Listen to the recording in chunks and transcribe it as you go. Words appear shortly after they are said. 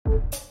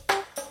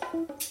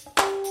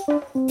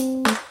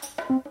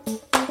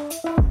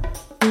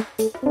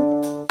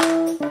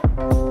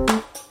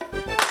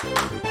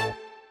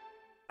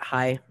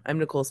Hi, I'm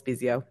Nicole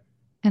Spezio,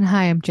 And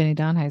hi, I'm Jenny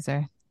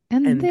Donheiser.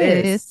 And and this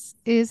this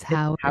is is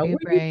How Were How You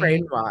Were You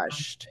Brain?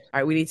 Brainwashed? All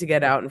right, we need to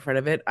get out in front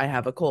of it. I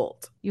have a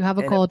cold. You have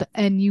a And cold,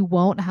 and you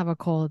won't have a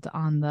cold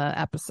on the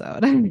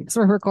episode because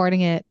we're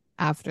recording it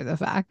after the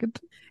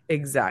fact.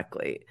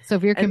 exactly. So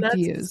if you're And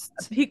that's a confused,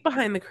 peek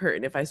behind the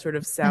curtain. If I sort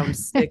of sound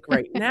sick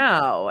right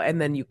now, and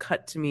then you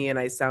cut to me and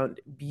I sound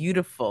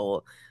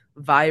beautiful,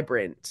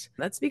 vibrant,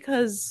 that's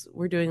because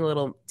we're doing a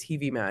little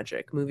TV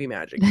magic, movie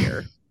magic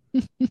here.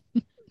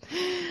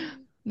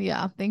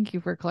 yeah, thank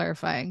you for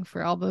clarifying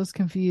for all those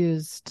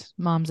confused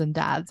moms and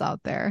dads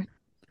out there.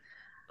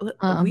 We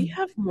Um,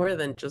 have more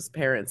than just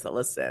parents that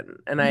listen.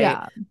 And I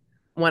yeah.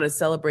 want to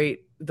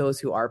celebrate those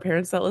who are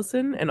parents that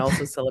listen and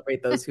also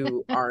celebrate those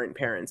who aren't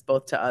parents,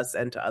 both to us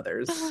and to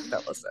others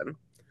that listen.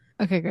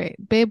 Okay, great.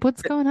 Babe,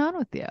 what's going on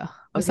with you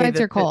Okay, besides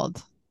your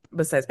cold?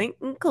 besides being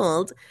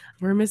cold,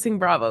 we're missing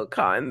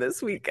BravoCon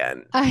this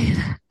weekend.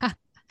 I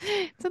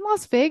It's in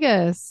Las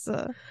Vegas.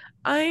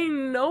 I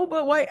know,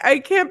 but why? I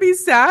can't be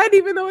sad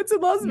even though it's in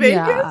Las Yeah,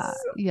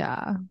 Vegas.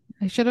 yeah.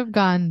 I should have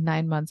gone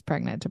 9 months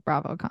pregnant to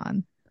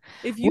BravoCon.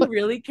 If you What?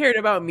 really cared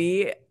about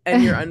me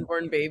and your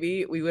unborn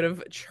baby, we would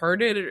have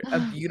chartered a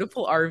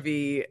beautiful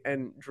RV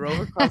and drove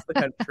across the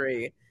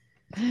country.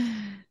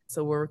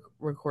 So we're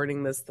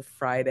recording this the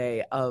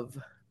Friday of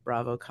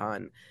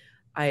BravoCon.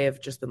 I have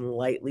just been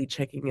lightly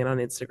checking in on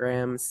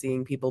Instagram,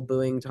 seeing people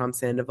booing Tom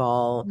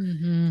Sandoval,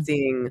 hmm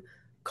seeing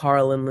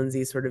Carl and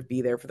Lindsay sort of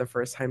be there for the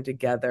first time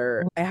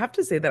together. I have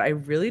to say that I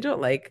really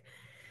don't like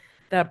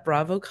that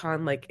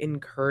BravoCon like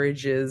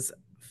encourages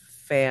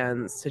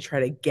fans to try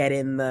to get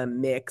in the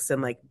mix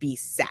and like be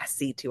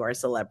sassy to our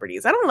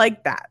celebrities. I don't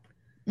like that.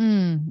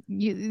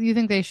 You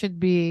think they should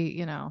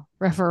be,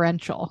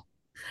 referential?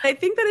 I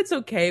think that it's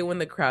okay when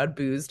the crowd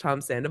boos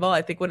Tom Sandoval.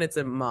 I think when it's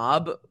a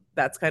mob,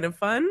 that's kind of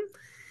fun.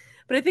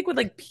 But I think when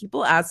like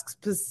people ask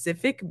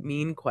specific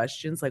mean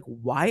questions like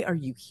why are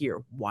you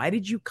here? Why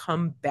did you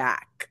come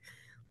back?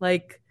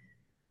 Like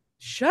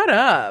shut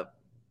up.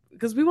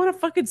 Because we want to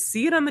fucking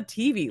see it on the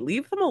TV.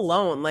 Leave them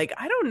alone. Like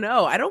I don't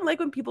know. I don't like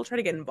when people try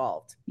to get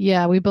involved.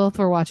 Yeah, we both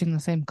were watching the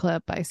same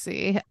clip, I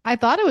see. I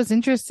thought it was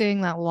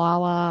interesting that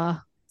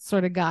Lala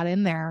sort of got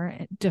in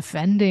there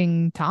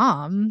defending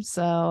Tom.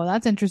 So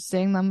that's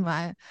interesting.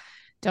 I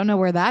don't know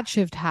where that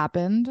shift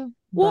happened,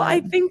 Well, I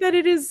but think that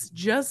it is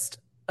just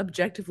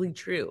objectively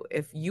true.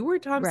 If you were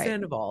Tom right.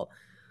 Sandoval,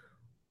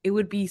 it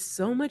would be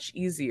so much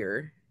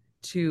easier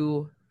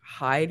to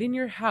hide in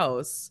your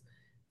house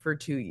for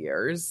 2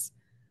 years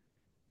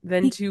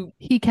than He to.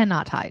 he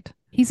cannot hide.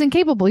 He's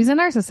incapable. He's a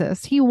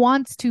narcissist. He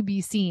wants to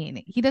be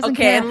seen. He doesn't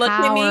Okay, care and look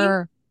at how me.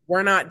 or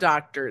We're not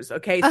doctors.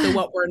 Okay, so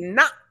what we're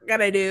not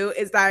gonna do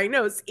is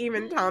diagnose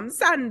even Tom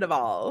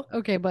Sandoval.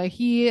 okay, but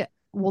he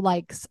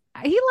likes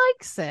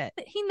it.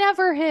 He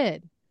never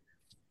hid.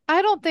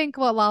 I don't think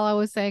what Lala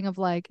was saying of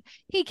like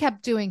he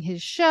kept doing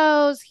his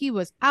shows.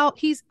 He's out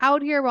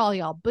here while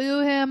y'all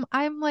boo him.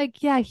 I'm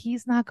like, yeah,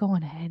 he's not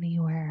going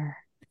anywhere.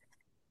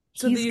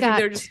 So do He's you think got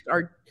there just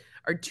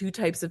are two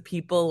types of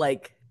people,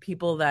 like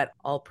people that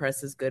all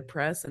press is good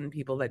press and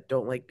people that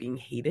don't like being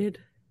hated?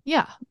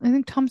 Yeah, I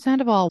think Tom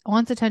Sandoval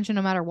wants attention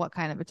no matter what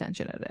kind of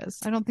attention it is.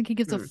 I don't think he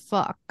gives a Hmm.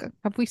 fuck.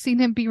 Have we seen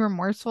him be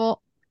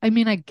remorseful? I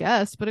mean, I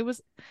guess, but it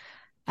was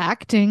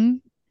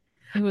acting.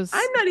 It I'm was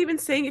not even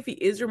saying if he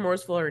is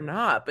remorseful or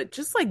not, but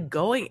just like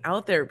going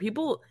out there,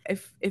 people,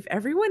 if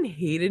everyone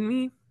hated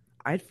me,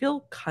 I'd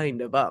feel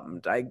kind of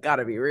bummed. I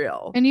gotta be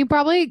real. And you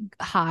probably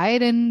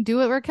hide and do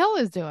what Raquel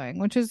is doing,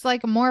 which is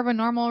like more of a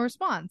normal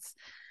response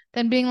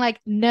than being like,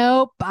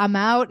 nope, I'm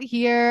out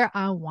here.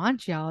 I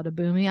want y'all to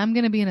boo me. I'm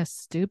going to be in a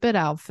stupid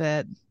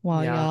outfit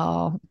while Yeah.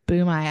 y'all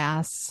boo my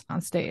ass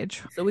on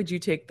stage. So would you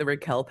take the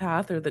Raquel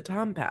path or the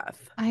Tom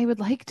path? I would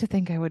like to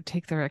think I would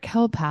take the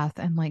Raquel path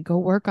and like go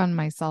work on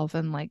myself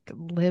and like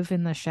live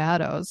in the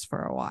shadows for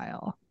a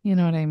while. You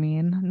know what I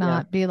mean?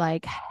 Yeah. Not be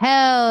like,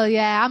 hell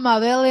yeah, I'm a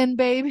villain,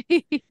 baby.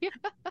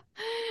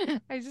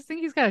 I just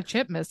think he's got a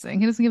chip missing.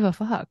 He doesn't give a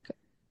fuck.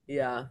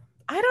 Yeah.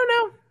 I don't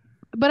know.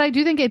 But I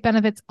do think it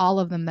benefits all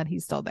of them that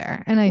he's still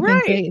there. And I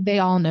think Right. they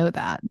all know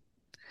that.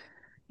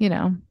 You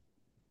know,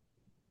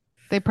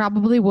 they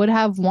probably would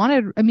have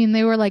wanted, I mean,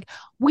 they were like,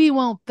 we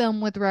won't film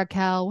with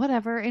Raquel,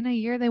 whatever. In a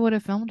year, they would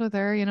have filmed with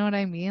her. You know what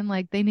I mean?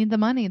 Like, they need the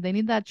money, they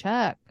need that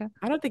check.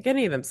 I don't think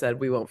any of them said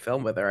we won't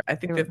film with her. I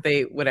They think were, if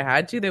they would have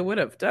had to, they would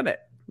have done it.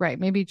 right.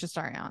 Maybe just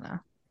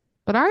Ariana.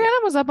 But Yeah.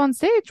 Ariana was up on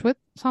stage with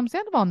Tom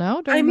Sandoval,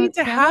 no, I during the mean,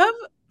 to scandal. have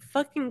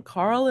fucking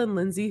Carl and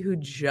Lindsay, who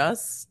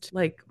just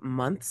like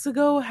months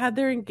ago had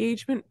their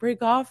engagement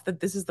break off, that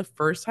this is the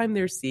first time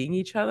they're seeing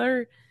each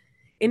other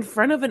in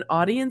front of an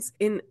audience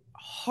in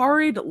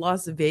horrid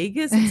Las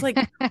Vegas. It's like,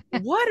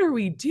 what are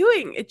we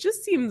doing? It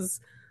just seems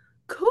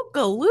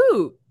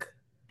kookalook.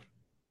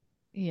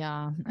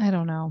 Yeah, I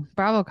don't know.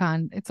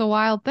 BravoCon, it's a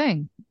wild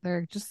thing.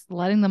 They're just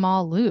letting them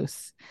all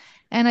loose.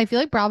 And I feel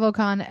like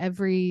BravoCon,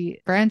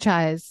 every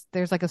franchise,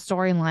 there's like a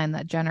storyline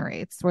that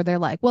generates where they're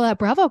like, well, at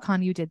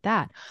BravoCon, you did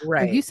that. Or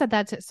you Right. said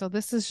that. So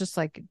this is just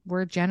like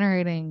we're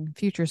generating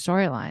future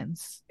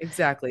storylines.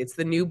 Exactly. It's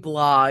the new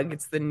blog.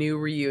 It's the new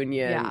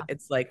reunion. Yeah.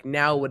 It's like,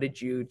 now what did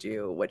you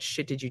do? What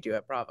shit did you do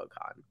at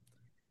BravoCon?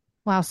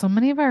 Wow. So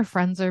many of our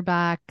friends are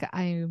back.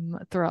 I'm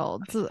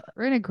thrilled.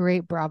 We're in a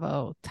great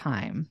Bravo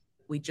time.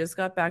 We just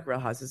got back Real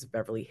Houses of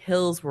Beverly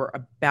Hills. We're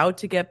about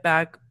to get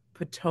back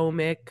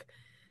Potomac,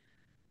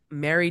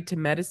 Married to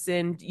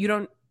Medicine. You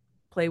don't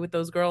play with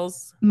those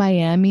girls?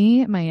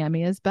 Miami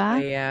is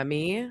back.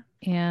 Miami.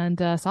 And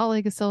Salt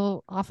Lake is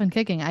still off and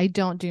kicking. I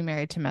don't do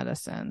Married to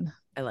Medicine.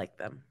 I like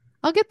them.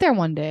 I'll get there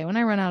one day when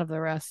I run out of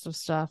the rest of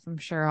stuff. I'm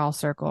sure I'll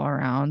circle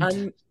around.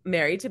 On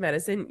Married to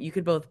Medicine, you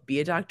could both be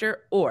a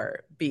doctor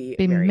or be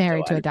Be married to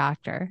married to a one.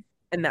 doctor.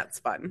 And that's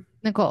fun.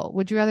 Nicole,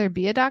 would you rather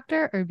be a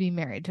doctor or be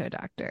married to a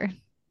doctor?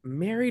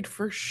 Married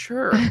for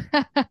sure.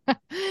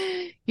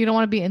 You don't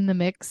want to be in the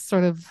mix,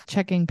 sort of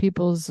checking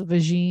people's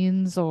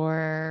vagines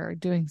or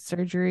doing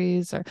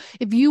surgeries. Or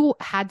if you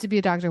had to be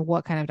a doctor,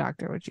 what kind of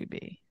doctor would you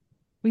be?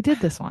 We did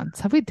this once.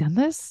 Have we done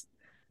this?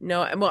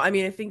 No, well, I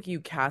mean, I think you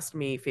cast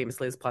me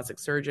famously as plastic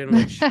surgeon,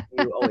 which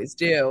you always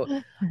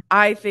do.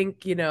 I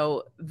think,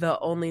 the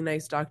only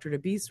nice doctor to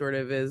be sort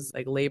of is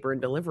like labor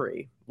and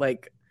delivery,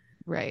 like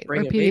Right. Or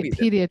bringing babies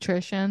in.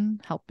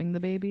 pediatrician helping the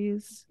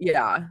babies.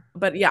 Yeah.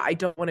 But yeah, I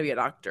don't want to be a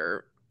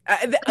doctor.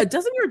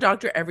 Doesn't your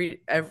doctor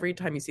every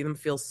time you see them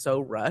feel so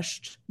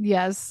rushed?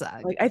 Yes.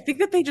 Like, I think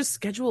that they just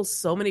schedule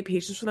so many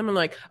patients for them. I'm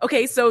like,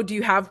 okay, so do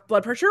you have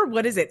blood pressure?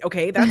 What is it?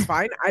 Okay, that's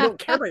fine. I don't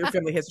care about your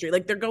family history.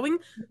 Like, they're going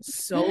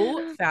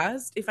so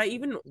fast. If I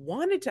even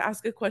wanted to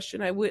ask a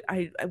question, I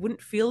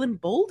wouldn't feel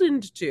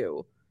emboldened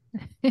to.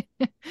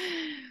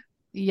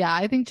 Yeah,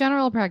 I think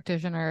general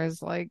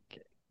practitioners like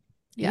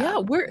Yeah,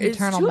 it's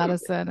internal too.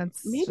 medicine.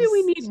 It's Maybe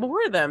we just need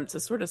more of them to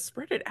sort of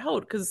spread it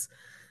out because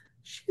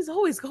she's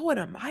always going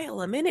a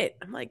mile a minute.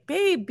 I'm like,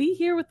 babe, be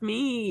here with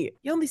me.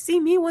 You only see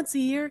me once a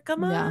year.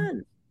 Come yeah.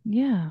 on.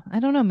 Yeah. I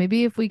don't know.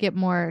 Maybe if we get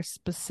more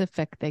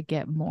specific, they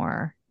get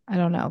more. I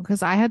don't know.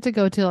 Because I had to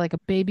go to like a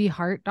baby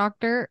heart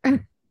doctor.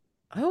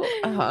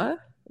 Oh, uh-huh.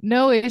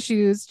 No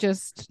issues,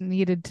 just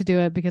needed to do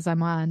it because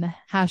I'm on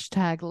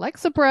hashtag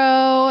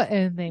Lexapro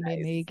and they made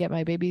me Nice. get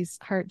my baby's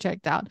heart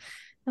checked out.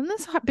 And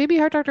this baby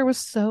heart doctor was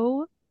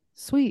so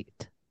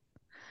sweet.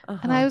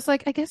 And I Uh-huh. was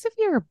like, I guess if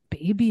you're a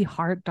baby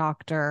heart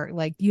doctor,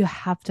 like you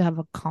have to have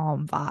a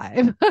calm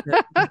vibe. The Do you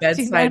know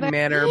bedside what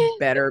manner I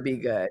better be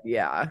good.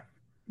 Yeah.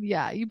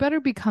 Yeah, you better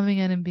be coming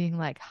in and being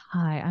like,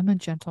 "Hi, I'm a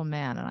gentle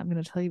man and I'm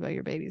going to tell you about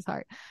your baby's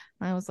heart."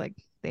 And I was like,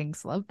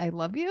 "Thanks, love. I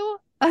love you."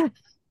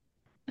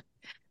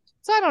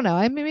 So I don't know.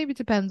 I mean, maybe it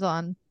depends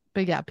on,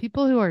 but yeah,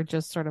 people who are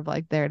just sort of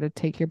like there to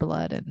take your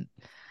blood and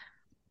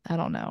I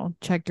don't know,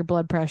 check your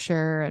blood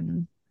pressure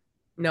and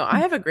No, I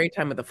have a great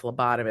time with a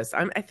phlebotomist.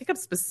 I think I'm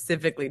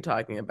specifically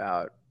talking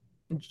about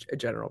a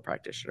general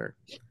practitioner.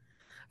 yeah,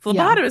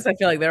 Phlebotomists, I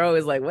feel like they're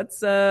always like,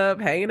 "What's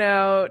up? Hanging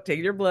out,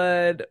 taking your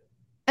blood."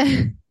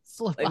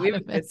 Like, we have a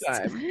good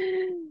phlebotomist.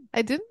 time.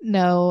 I didn't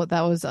know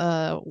that was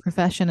a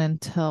profession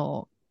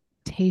until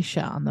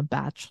Tasha on The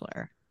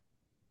Bachelor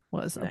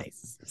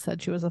Nice.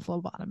 said she was a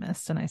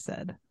phlebotomist, and I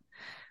said,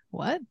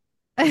 "What?"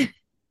 And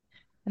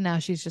now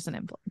she's just an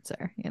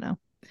influencer.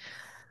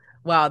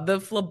 Wow, the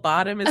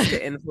phlebotomist to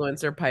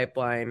influencer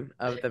pipeline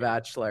of The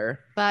Bachelor.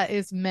 That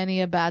is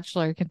many a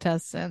Bachelor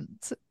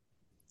contestant's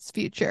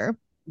future.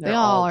 They They're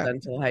all all are.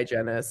 dental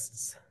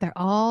hygienists. They're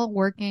all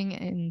working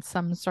in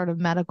some sort of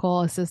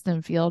medical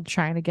assistant field,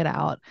 trying to get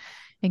out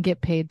and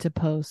get paid to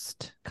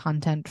post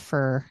content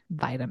for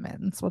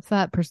vitamins. What's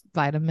that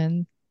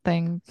vitamin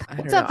thing? I What's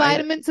don't know. that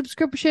vitamin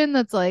subscription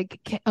that's like,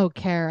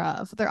 Care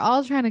of? They're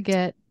all trying to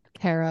get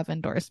Care of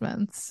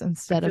endorsements I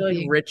instead feel of like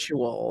being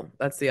Ritual.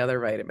 That's the other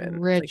vitamin. It's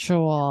like,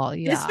 ritual. this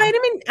Yeah.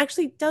 vitamin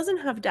actually doesn't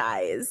have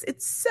dyes.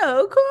 It's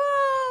so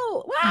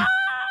cool. Wow.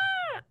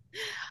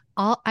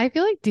 I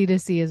feel like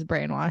D2C is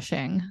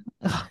brainwashing.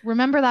 Ugh,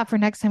 remember that for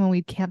next time when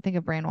we can't think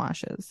of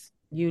brainwashes.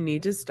 You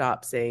need to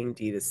stop saying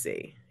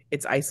D2C.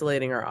 It's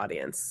isolating our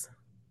audience.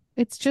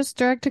 It's just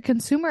direct to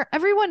consumer.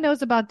 Everyone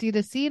knows about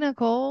D2C,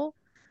 Nicole.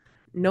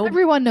 No,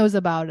 Everyone knows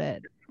about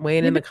it. weighing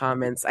in Even the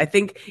comments. I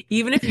think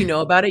even if you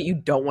know about it, you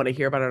don't want to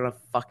hear about it on a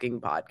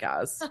fucking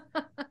podcast.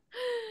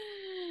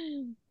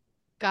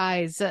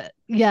 guys,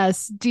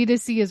 yes,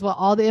 D2C is what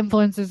all the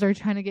influencers are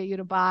trying to get you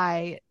to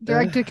buy.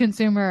 Direct to Ugh.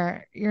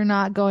 consumer, you're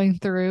not going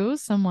through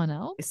someone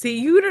else. See,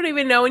 you don't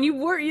even know, and you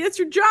work. That's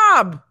your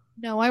job.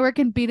 No, I work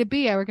in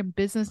B2B. I work in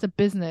business to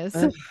business.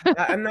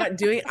 I'm not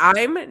doing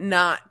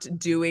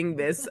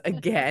this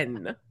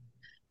again.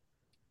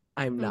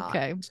 I'm not.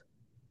 Okay.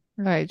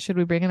 All right. Should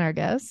we bring in our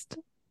guest?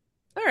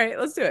 All right,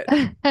 let's do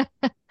it.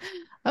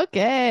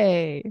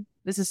 Okay.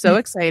 This is so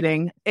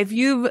exciting. If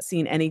you've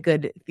seen any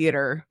good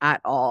theater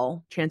at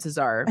all, chances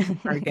are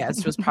our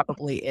guest was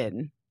probably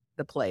in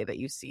the play that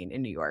you've seen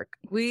in New York.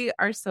 We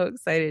are so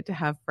excited to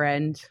have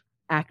friend,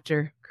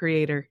 actor,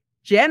 creator,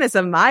 Janice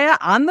Amaya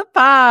on the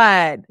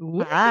pod.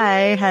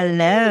 Hi,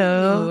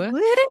 hello.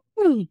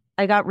 Woo.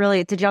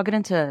 Did y'all get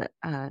into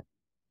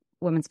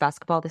women's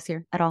basketball this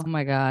year at all? Oh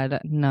my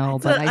God, no!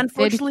 It's But I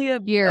unfortunately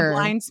did a hear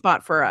blind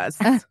spot for us.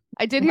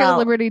 I did hear Well,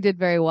 Liberty did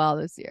very well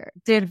this year.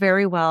 Did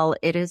very well.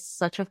 It is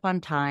such a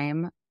fun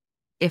time.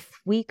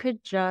 If we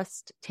could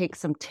just take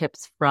some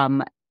tips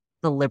from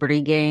the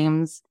Liberty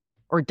games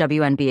or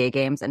WNBA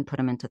games and put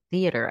them into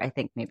theater, I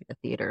think maybe the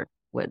theater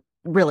would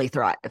really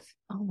thrive.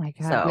 Oh my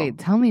God! So, Wait,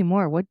 tell me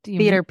more. What do you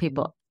theater mean?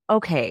 people.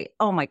 Okay.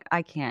 Oh my,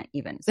 I can't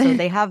even. So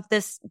they have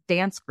this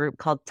dance group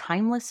called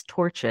Timeless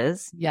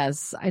Torches.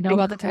 Yes, I know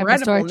about the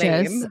Timeless Incredible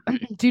Torches. name.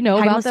 Do you know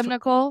about Timeless them,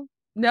 Nicole?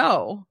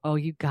 No. Oh,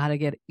 you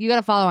gotta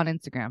follow on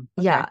Instagram.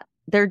 Okay. Yeah.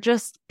 They're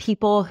just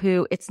people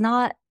who, it's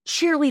not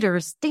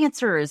cheerleaders,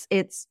 dancers.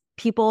 It's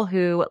people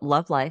who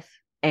love life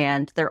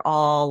and they're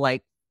all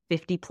like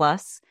 50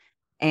 plus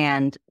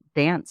and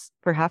dance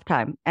for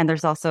halftime. And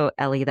there's also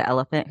Ellie the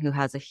elephant who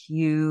has a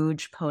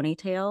huge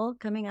ponytail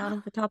coming out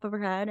of the top of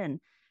her head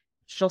and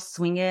she'll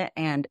swing it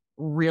and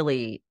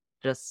really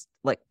just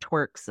like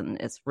twerks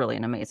and is really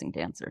an amazing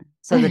dancer.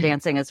 So the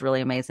dancing is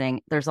really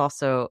amazing. There's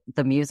also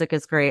the music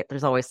is great.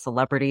 There's always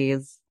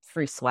celebrities,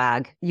 free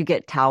swag. You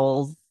get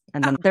towels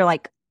and then they're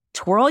like,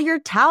 twirl your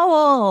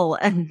towel.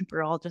 And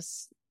we're all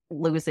just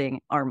losing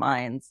our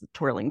minds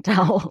twirling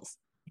towels.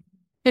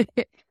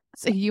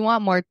 So you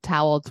want more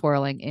towel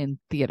twirling in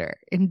theater,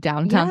 in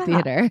downtown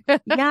theater?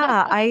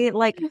 Yeah,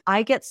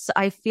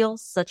 I feel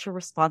such a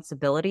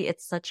responsibility.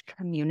 It's such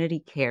community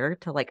care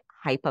to like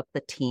hype up the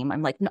team.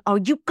 I'm like, no, oh,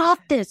 you got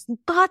this, you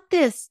got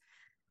this.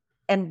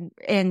 And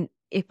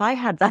if I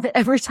had that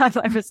every time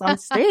I was on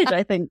stage,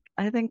 I think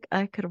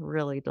I could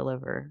really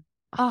deliver.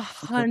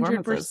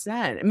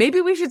 100%. Maybe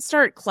we should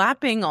start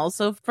clapping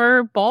also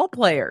for ball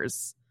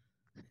players.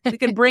 We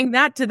could bring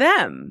that to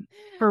them.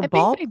 For I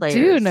ball think players,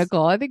 they do,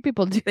 Nicole. I think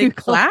people do. They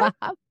clap?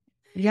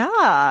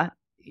 Yeah.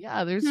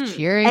 Yeah, there's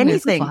cheering,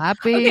 Anything. there's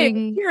clapping.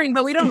 Okay, cheering,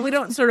 but we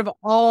don't sort of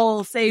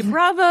all say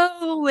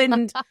bravo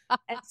and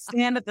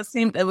stand at the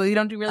same. We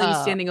don't do really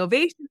standing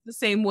ovations the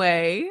same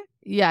way.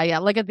 Yeah.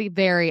 Like at the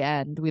very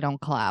end, we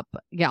don't clap.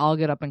 Yeah, I'll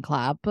get up and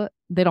clap.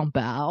 They don't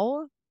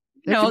bow.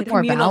 No, More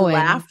communal bowing.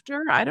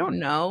 laughter. I don't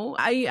know.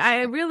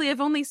 I really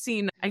have only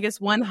seen, I guess,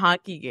 one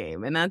hockey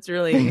game, and that's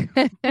really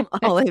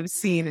all I've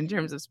seen in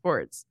terms of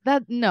sports.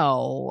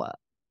 No.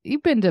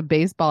 You've been to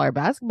baseball or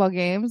basketball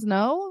games,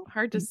 no?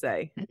 Hard to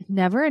say.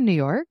 Never in New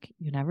York?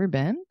 You've never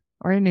been?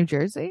 Or in New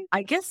Jersey?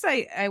 I guess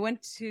I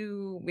went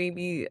to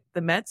maybe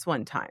the Mets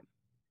one time.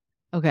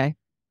 Okay.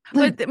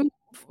 But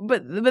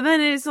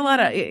then it's a lot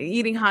of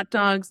eating hot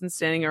dogs and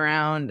standing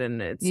around,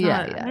 and it's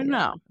not, I don't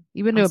know.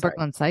 You've been to a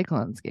Brooklyn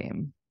Cyclones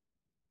game.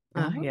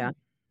 Yeah.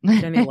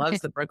 Jenny loves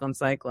the Brooklyn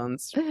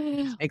Cyclones.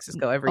 Makes us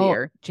go every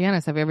year.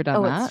 Janice, have you ever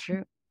done that? It's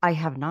true. I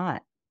have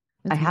not.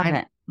 It's I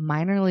haven't.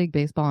 Minor league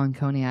baseball on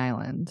Coney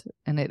Island,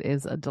 and it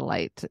is a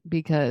delight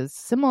because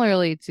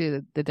similarly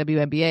to the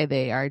WNBA,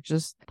 they are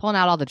just pulling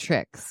out all the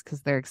tricks because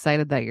they're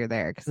excited that you're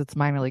there because it's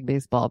minor league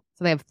baseball.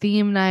 So they have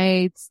theme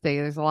nights.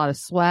 There's a lot of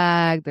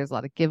swag. There's a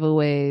lot of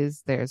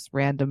giveaways. There's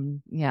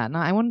random,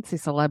 I wouldn't say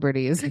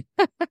celebrities.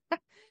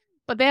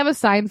 But they have a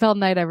Seinfeld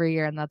night every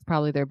year, and that's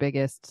probably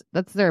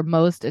that's their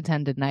most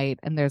attended night.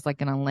 And there's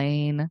like an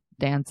Elaine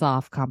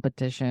dance-off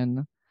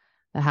competition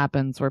that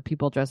happens where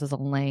people dress as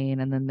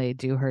Elaine and then they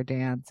do her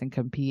dance and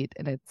compete,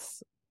 and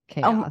it's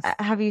chaos.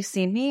 Have you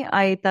seen me?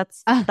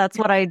 That's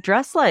what I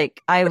dress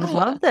like. I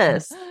love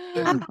this.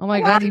 Oh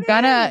my God, you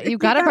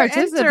gotta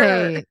participate.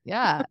 Enter.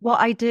 Yeah. Well,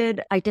 I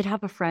did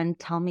have a friend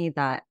tell me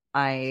that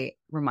I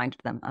reminded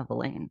them of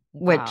Elaine,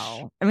 which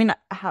I mean,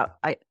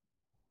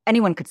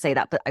 anyone could say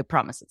that, but I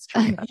promise it's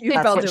true.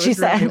 That's what she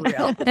said.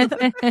 I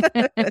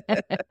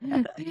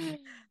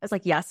was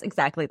like, yes,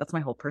 exactly. That's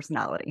my whole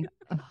personality.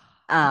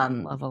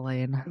 Love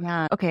Elaine.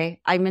 Yeah.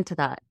 Okay. I'm into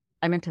that.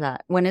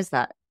 When is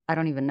that? I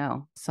don't even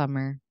know.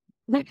 Summer.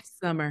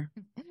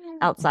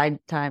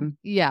 Outside time.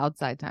 Yeah,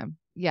 outside time.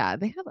 Yeah,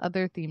 they have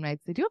other theme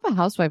nights. They do have a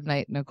housewife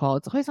night, Nicole.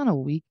 It's always on a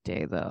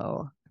weekday,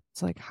 though.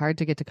 It's like hard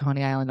to get to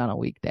Coney Island on a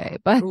weekday,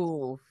 but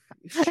ooh,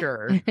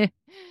 sure. Okay.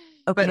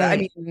 But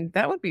I mean,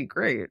 that would be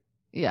great.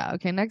 Yeah.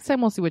 Okay. Next time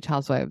we'll see which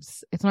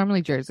housewives. It's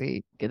normally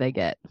Jersey they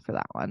get for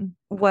that one.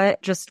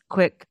 What? Just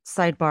quick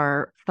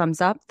sidebar. Thumbs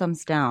up,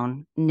 thumbs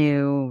down.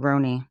 New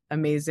Roni.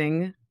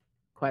 Amazing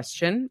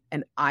question.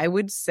 And I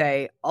would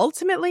say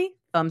ultimately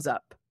thumbs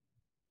up.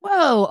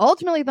 Whoa.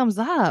 Ultimately thumbs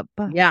up.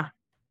 Yeah.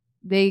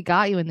 They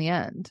got you in the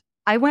end.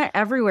 I went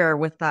everywhere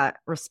with that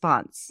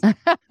response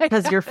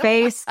because your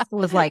face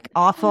was like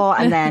awful.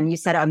 And then you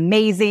said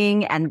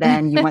amazing. And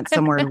then you went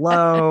somewhere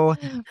low.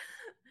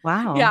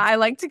 Wow. Yeah, I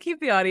like to keep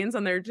the audience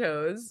on their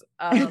toes.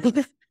 I've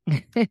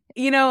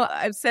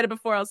said it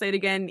before, I'll say it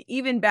again.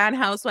 Even Bad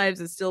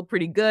Housewives is still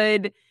pretty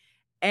good.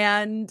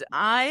 And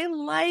I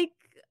like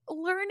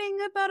learning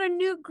about a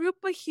new group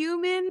of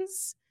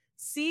humans,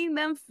 seeing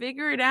them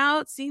figure it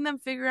out, seeing them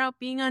figure out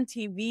being on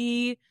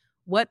TV,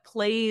 what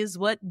plays,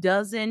 what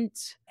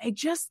doesn't. I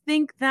just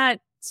think that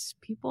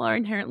people are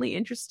inherently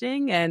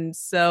interesting. And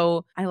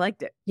so I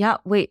liked it. Yeah.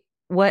 Wait,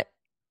 what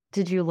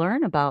did you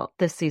learn about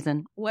this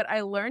season? What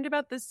I learned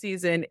about this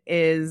season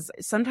is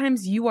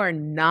sometimes you are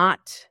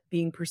not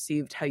being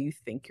perceived how you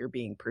think you're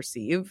being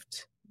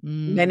perceived.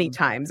 Many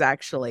times,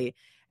 actually.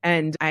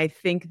 And I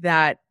think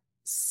that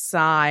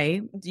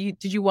Sai,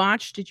 did you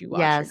watch? Did you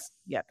watch? Yes.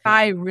 Yeah.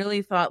 I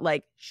really thought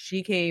like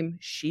she came,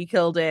 she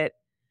killed it.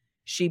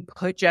 She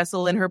put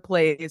Jessel in her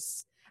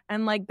place.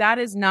 And like, that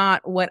is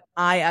not what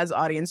I as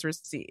audience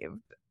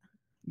received.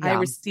 I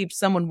received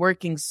someone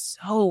working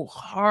so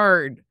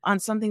hard on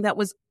something that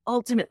was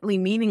ultimately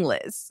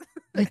meaningless.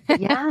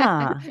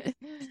 Yeah.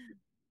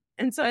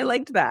 And so I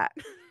liked that.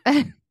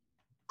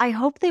 I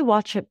hope they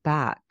watch it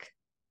back.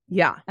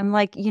 Yeah. I'm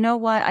like, you know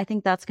what? I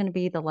think that's going to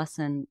be the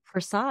lesson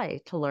for Sai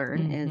to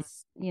learn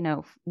is, you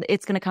know,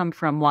 it's going to come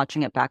from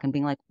watching it back and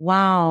being like,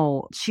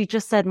 wow, she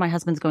just said my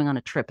husband's going on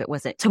a trip. It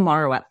wasn't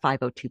tomorrow at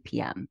 5:02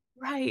 p.m.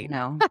 Right. You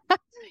know?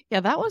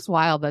 Yeah, that was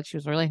wild that she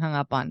was really hung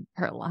up on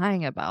her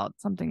lying about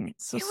something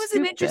so It was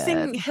stupid. an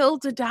interesting hill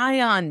to die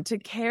on, to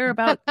care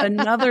about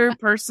another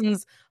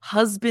person's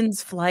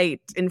husband's flight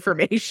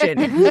information.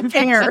 Who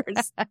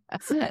cares?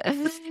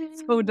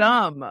 So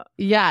dumb.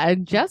 Yeah,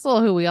 and Jessel,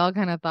 who we all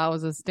kind of thought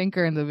was a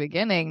stinker in the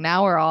beginning,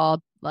 now we're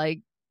all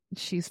like,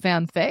 she's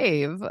fan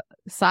fave.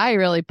 Sai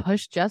really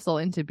pushed Jessel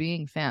into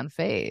being fan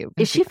fave.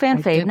 Is she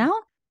fan fave now?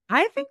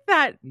 I think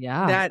that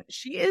Yeah. that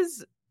she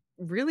is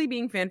really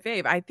being fan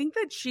fave. I think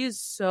that she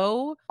is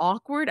so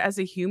awkward as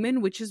a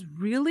human, which is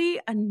really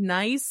a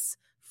nice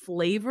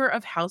flavor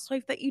of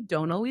housewife that you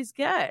don't always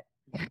get.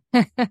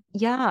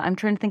 Yeah, I'm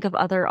trying to think of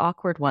other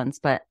awkward ones,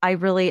 but I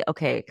really,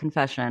 okay,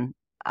 confession.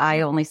 I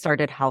only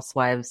started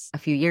Housewives a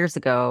few years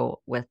ago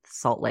with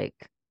Salt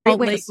Lake. Salt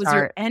Way to Lake was your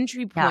start.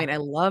 entry point. I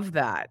love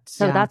that.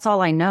 So Yeah. that's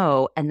all I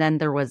know. And then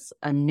there was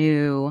a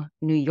new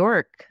New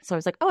York. So I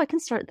was like, oh, I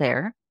can start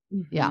there.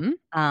 Yeah.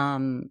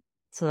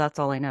 So that's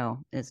all I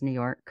know is New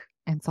York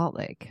And Salt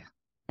Lake.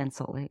 and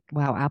Salt Lake.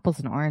 Wow, apples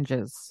and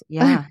oranges.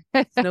 Yeah.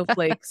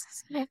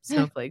 Snowflakes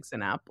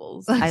and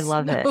apples. I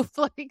love it.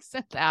 Snowflakes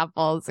and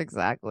apples,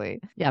 exactly.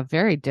 Yeah,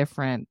 very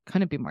different.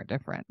 Couldn't be more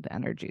different, the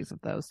energies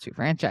of those two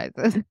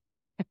franchises,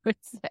 I would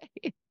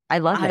say. I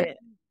love it.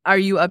 Are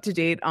you up to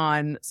date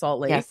on Salt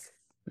Lake? Yes.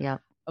 Yeah.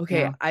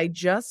 Okay, Yeah. I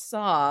just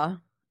saw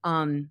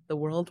on the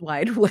World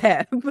Wide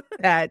Web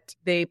that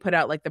they put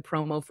out like the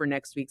promo for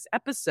next week's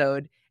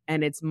episode,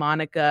 and it's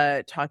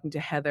Monica talking to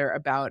Heather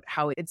about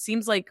how it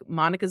seems like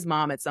Monica's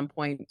mom at some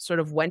point sort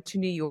of went to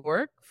New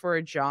York for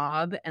a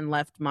job and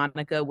left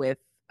Monica with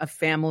a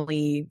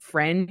family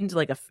friend,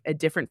 like a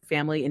different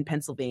family in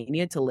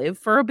Pennsylvania to live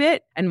for a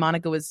bit. And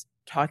Monica was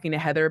talking to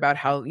Heather about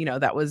how, you know,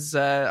 that was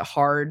a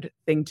hard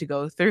thing to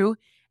go through.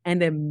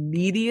 And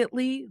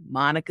immediately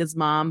Monica's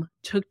mom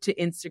took to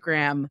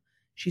Instagram.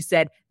 She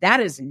said, that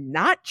is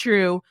not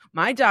true.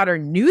 My daughter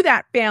knew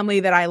that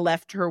family that I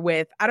left her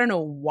with. I don't know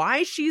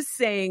why she's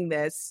saying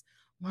this.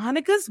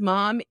 Monica's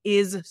mom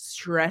is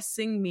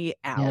stressing me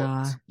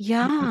out.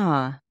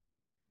 Yeah.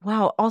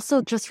 Wow.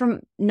 Also, just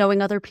from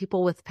knowing other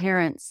people with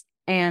parents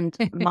and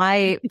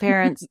my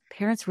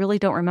parents really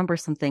don't remember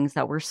some things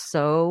that were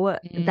so,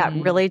 that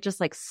really just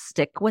like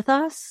stick with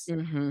us.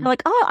 Mm-hmm. They're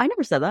like, oh, I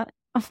never said that.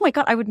 Oh my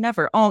God, I would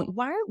never. Oh,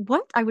 why?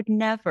 What? I would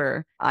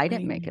never. I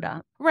didn't make it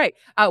up. Right.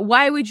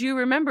 Why would you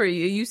remember?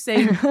 You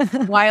say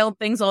wild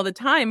things all the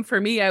time.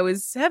 For me, I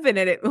was 7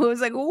 and it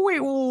was like, wait,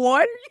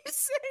 what are you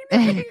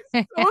saying to me?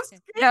 It's so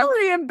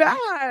scary and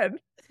bad.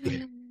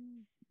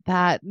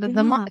 That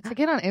the mom, to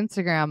get on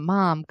Instagram,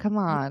 mom, come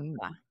on.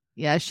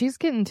 Yeah, she's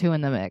getting too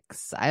in the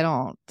mix. I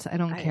don't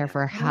care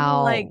for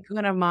how like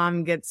when a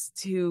mom gets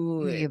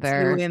too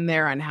in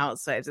there on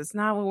Housewives. That's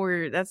not what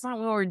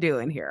we're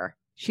doing here.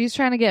 She's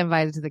trying to get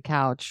invited to the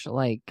couch,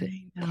 like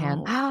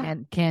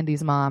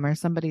Candy's mom or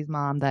somebody's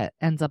mom that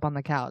ends up on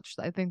the couch.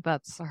 I think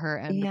that's her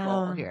end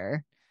goal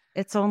here.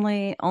 It's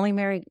only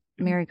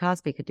Mary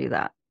Cosby could do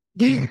that.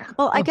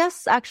 Well, I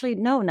guess actually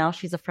no. Now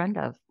she's a friend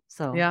of.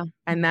 So yeah,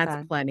 and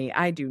that's plenty.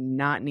 I do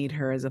not need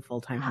her as a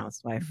full-time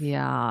housewife.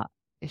 Yeah.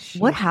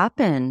 What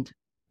happened?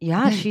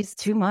 Yeah, she's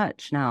too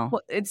much now.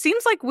 Well, it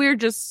seems like we're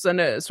just sort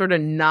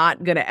of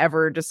not gonna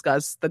ever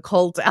discuss the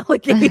cult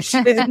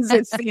allegations.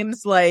 It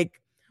seems like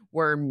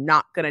we're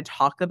not going to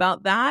talk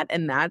about that.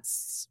 And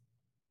that's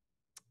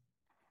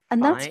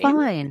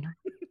fine.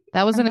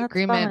 That was an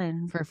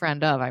agreement for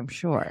friend of, I'm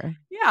sure.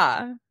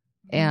 Yeah.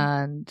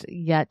 And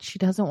yet she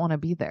doesn't want to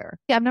be there.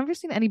 Yeah, I've never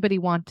seen anybody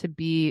want to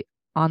be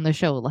on the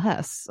show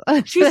less.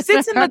 She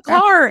sits in the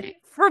car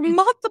for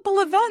multiple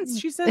events.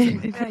 She says,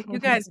 you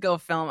guys go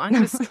film. I'm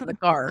going to sit in the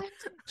car.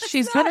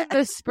 She's been in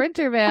the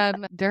Sprinter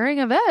van during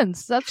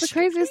events. That's the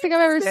craziest thing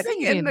I've ever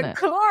seen. In the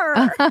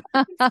car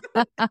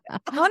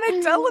on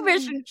a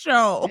television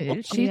show.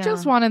 She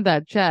just wanted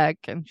that check.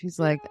 And she's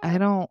like, I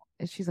don't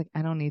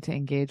need to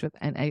engage with,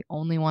 and I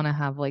only want to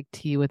have like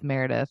tea with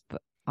Meredith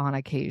on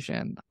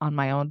occasion on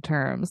my own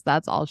terms.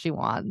 That's all she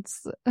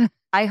wants.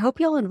 I hope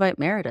you'll invite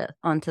Meredith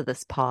onto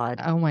this pod.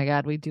 Oh my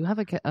God. We do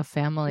have a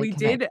family.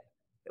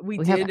 We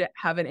did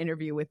have an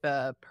interview with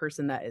a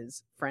person that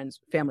is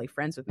family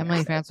friends with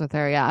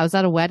her. Yeah. I was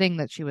at a wedding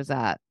that she was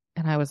at,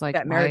 and I was like,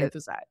 that Meredith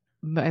was at.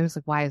 I was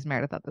like, why is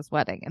Meredith at this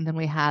wedding? And then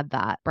we had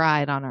that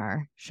bride on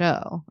our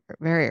show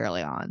very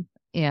early on.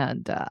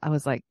 And I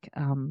was like,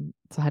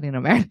 so how do you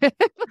know Meredith?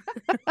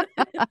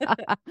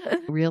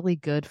 Really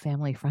good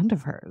family friend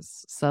of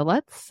hers. So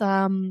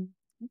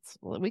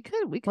we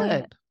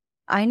could.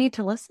 I need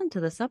to listen to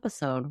this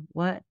episode.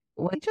 What?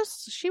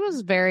 She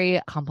was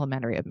very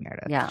complimentary of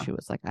Meredith. Yeah. She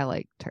was like, I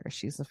liked her.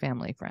 She's a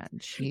family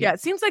friend. Yeah,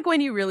 it seems like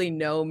when you really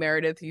know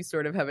Meredith, you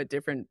sort of have a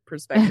different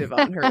perspective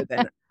on her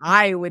than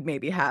I would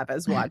maybe have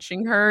as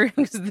watching her.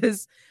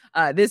 Because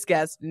this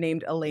guest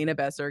named Elena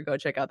Besser, go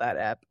check out that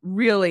app,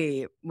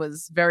 really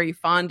was very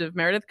fond of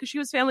Meredith because she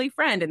was family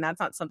friend, and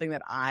that's not something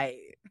that I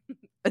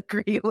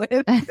agree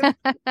with.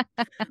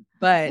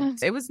 But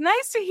it was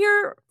nice to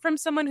hear from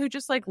someone who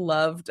just like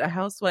loved a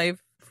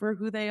housewife for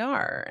who they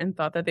are and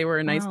thought that they were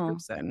a nice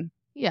person.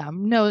 Yeah,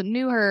 no,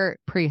 knew her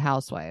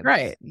pre-Housewives,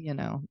 right? You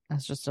know,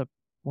 as just a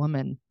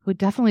woman who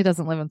definitely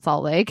doesn't live in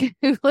Salt Lake,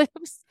 who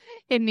lives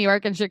in New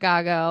York and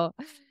Chicago.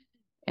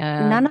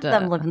 And, none of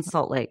them live in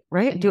Salt Lake,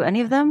 right? Do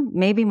any of them?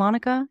 Maybe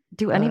Monica.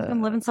 Do any of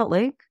them live in Salt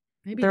Lake?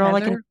 Maybe they're Heather. all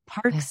like in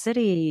Park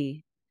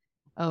City.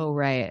 Oh,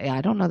 right. Yeah,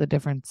 I don't know the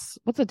difference.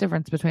 What's the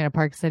difference between a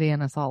Park City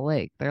and a Salt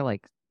Lake? They're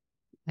like,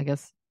 I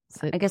guess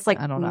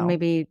like I don't know.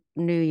 Maybe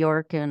New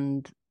York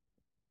and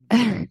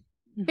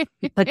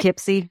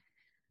Poughkeepsie.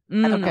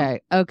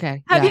 Okay.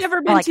 Have you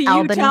ever been to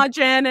Utah,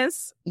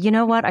 Janice? You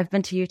know what? I've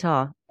been to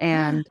Utah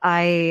and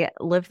I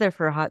lived there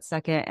for a hot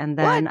second, and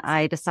then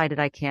I decided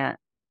I can't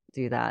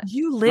do that.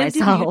 You lived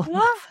myself. in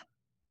Utah?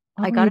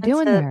 What are you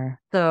doing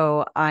there?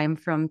 So I'm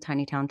from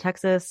tiny town,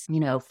 Texas. You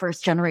know,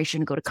 first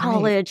generation, go to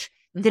college.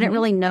 Didn't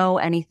really know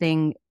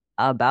anything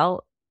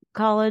about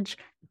college.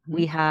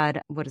 We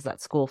had, what is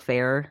that, school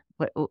fair?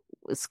 What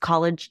was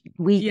college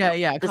week?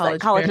 Yeah,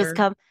 colleges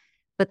come.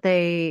 But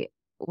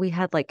we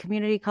had like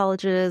community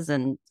colleges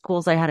and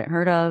schools I hadn't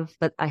heard of.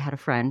 But I had a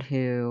friend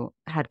who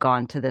had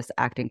gone to this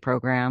acting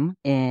program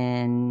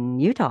in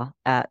Utah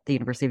at the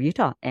University of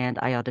Utah, and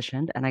I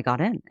auditioned and I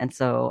got in. And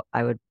so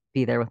I would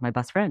be there with my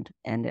best friend,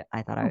 and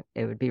I thought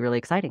it would be really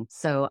exciting.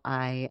 So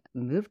I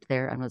moved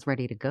there and was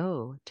ready to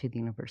go to the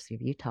University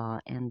of Utah,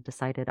 and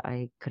decided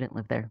I couldn't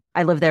live there.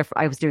 I lived there.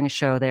 I was doing a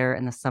show there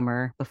in the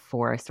summer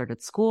before I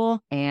started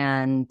school,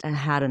 and I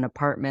had an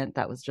apartment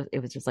that was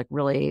just like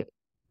really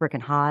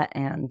freaking hot.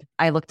 And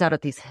I looked out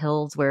at these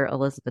hills where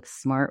Elizabeth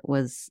Smart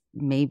was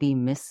maybe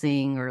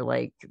missing, or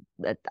like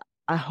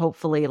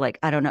hopefully, like,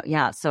 I don't know.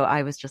 Yeah. So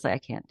I was just like, I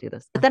can't do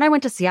this. But then I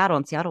went to Seattle,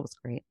 and Seattle was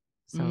great.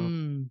 So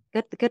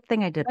good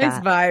thing I did nice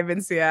that. Nice vibe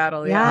in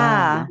Seattle.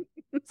 Yeah.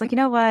 It's like, you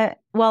know what?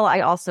 Well,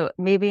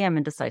 maybe I'm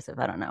indecisive.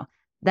 I don't know.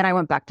 Then I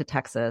went back to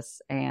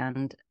Texas,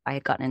 and I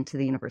had gotten into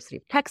the University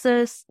of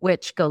Texas,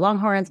 which go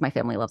Longhorns. My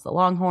family loves the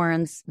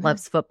Longhorns,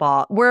 loves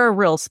football. We're a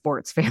real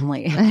sports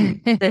family.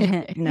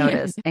 Didn't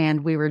notice.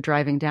 And we were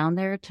driving down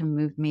there to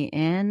move me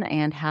in.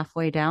 And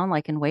halfway down,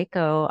 like in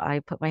Waco, I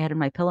put my head in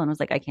my pillow and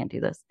was like, I can't do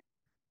this.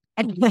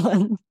 And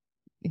then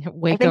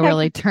Waco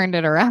really turned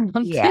it around.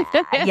 Yeah.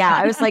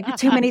 I was like,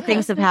 too many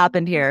things have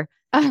happened here.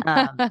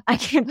 I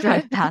can't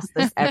drive past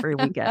this every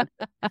weekend.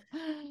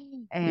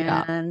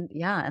 And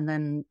and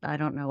then I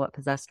don't know what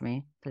possessed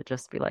me to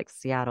just be like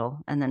Seattle.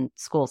 And then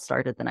school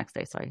started the next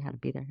day, so I had to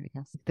be there, I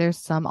guess. There's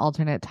some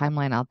alternate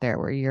timeline out there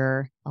where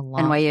you're a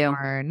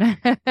NYU.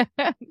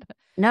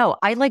 No,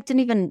 I didn't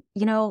even,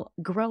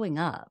 growing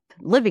up,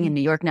 living in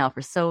New York now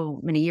for so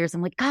many years,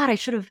 I'm like, God, I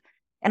should have.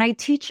 And I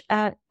teach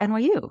at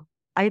NYU.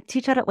 I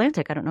teach at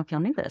Atlantic. I don't know if y'all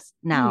knew this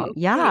now.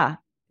 Yeah.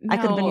 I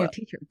could have been your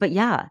teacher. But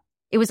yeah,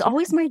 it was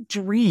always my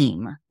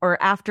dream.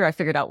 Or after I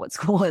figured out what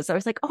school was, I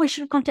was like, oh, I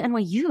should have gone to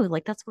NYU.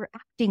 Like, that's where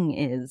acting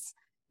is.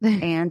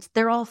 And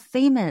they're all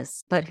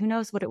famous, but who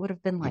knows what it would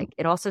have been like.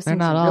 It also seems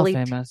really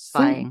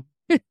terrifying.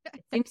 It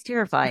seems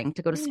terrifying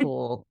to go to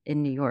school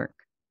in New York,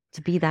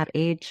 to be that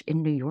age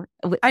in New York.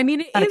 I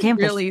mean, it is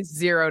really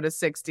 0 to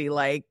 60,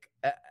 like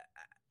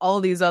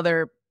all these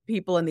other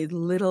people in these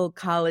little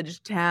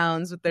college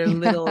towns with their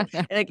little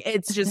like,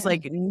 it's just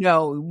like,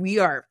 no, we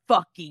are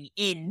fucking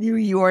in New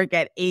York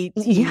at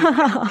 18.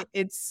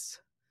 It's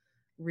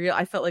real.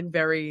 I felt like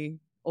very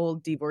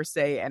old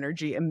divorcee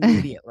energy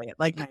immediately at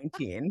like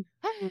 19.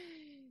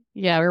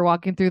 Yeah, we were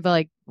walking through the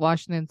like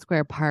Washington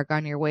Square Park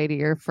on your way to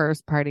your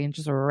first party, and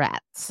just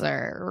rats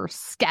are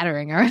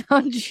scattering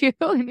around you,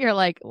 and you're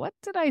like, what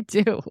did I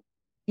do?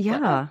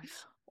 Yeah.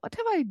 What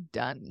have I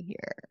done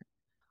here?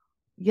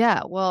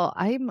 Yeah, well,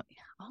 I'm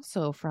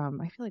also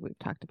I feel like we've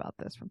talked about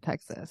this, from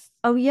Texas.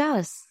 Oh,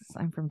 yes.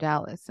 I'm from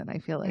Dallas, and I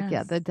feel like,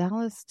 the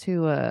Dallas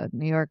to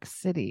New York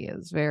City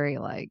is very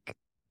like,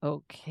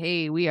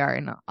 okay, we are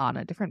on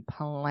a different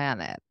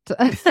planet.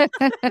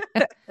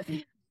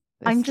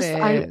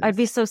 I'd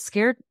be so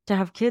scared to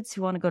have kids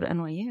who want to go to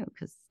NYU,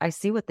 because I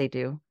see what they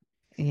do.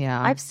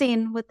 Yeah. I've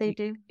seen what they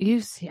do.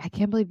 You see, I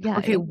can't believe,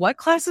 Okay, what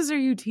classes are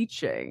you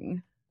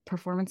teaching?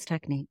 Performance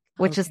technique,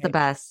 which is the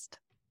best.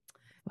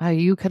 Wow,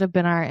 you could have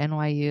been our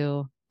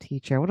NYU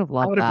teacher. I would have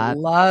loved that. I would have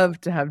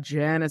loved to have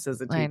Janice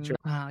as a teacher.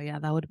 Wow, yeah,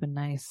 that would have been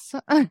nice.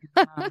 I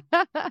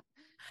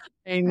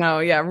know,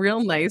 yeah,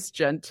 real nice,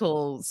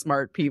 gentle,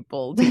 smart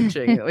people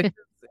teaching.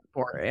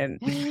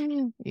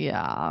 important.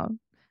 Yeah.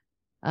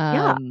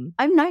 Yeah.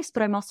 I'm nice,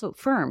 but I'm also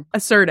firm.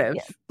 Assertive.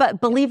 Yeah. But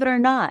believe it or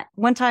not,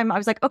 one time I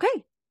was like,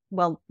 okay,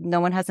 well,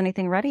 no one has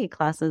anything ready.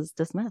 Class is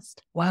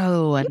dismissed.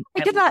 Whoa. And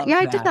I did that. love Yeah,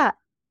 I did that.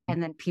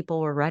 And then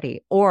people were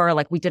ready. Or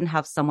like we didn't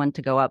have someone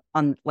to go up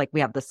on, like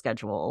we have the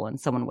schedule and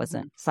someone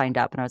wasn't signed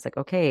up. And I was like,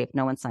 okay, if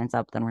no one signs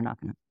up, then we're not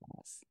going to have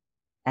class.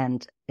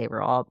 And they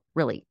were all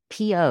really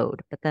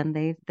PO'd, but then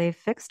they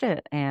fixed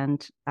it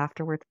and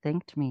afterward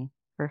thanked me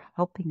for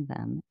helping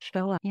them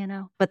show up,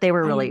 But they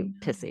were really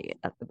pissy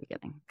at the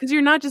beginning. Because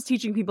you're not just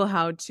teaching people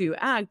how to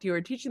act,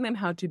 you're teaching them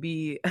how to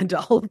be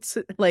adults,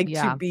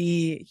 to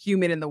be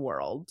human in the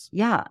world.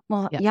 Yeah.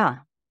 Well, yeah.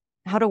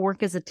 How to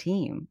work as a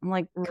team. I'm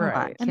like, come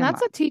on. And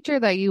that's a teacher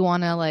that you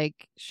want to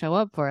like show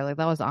up for. Like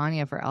that was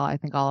Anya for all, I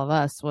think all of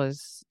us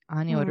was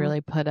Anya would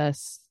really put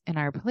us in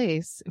our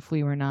place if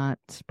we were not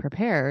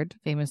prepared.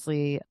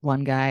 Famously,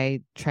 one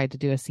guy tried to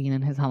do a scene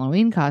in his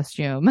Halloween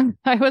costume.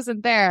 I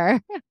wasn't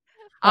there.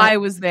 I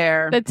was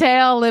there. The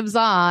tale lives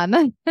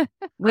on.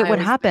 Wait, what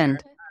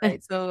happened?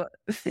 Right, so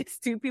these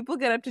two people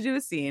get up to do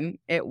a scene.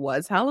 It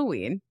was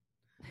Halloween.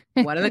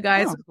 One of the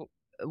guys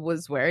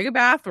was wearing a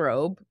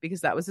bathrobe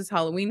because that was his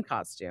Halloween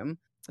costume.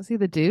 Was he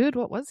the dude?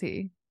 What was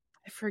he?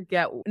 I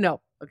forget.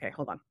 No. Okay,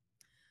 hold on.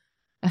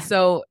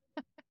 So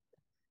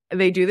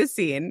they do the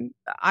scene.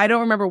 I don't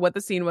remember what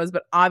the scene was,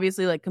 but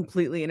obviously like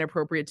completely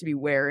inappropriate to be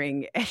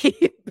wearing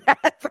a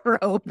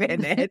bathrobe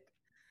in it.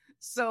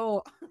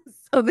 So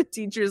the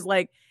teacher's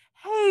like,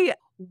 hey,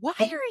 why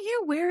are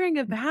you wearing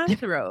a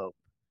bathrobe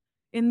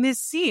in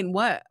this scene?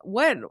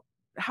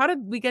 How did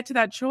we get to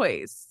that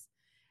choice?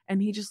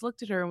 And he just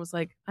looked at her and was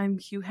like, I'm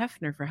Hugh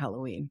Hefner for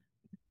Halloween.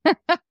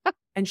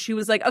 And she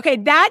was like, okay,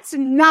 that's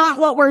not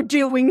what we're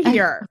doing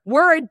here.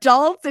 We're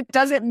adults. It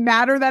doesn't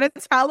matter that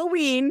it's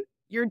Halloween.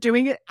 You're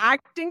doing an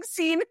acting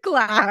scene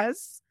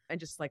class. And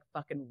just like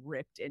fucking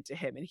ripped into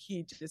him. And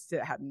he just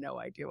had no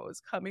idea what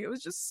was coming. It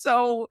was just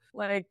so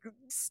like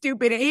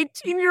stupid.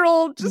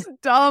 18-year-old, just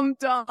dumb.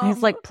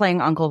 He's like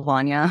playing Uncle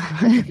Vanya.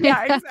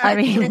 Yeah, exactly. I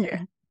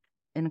mean,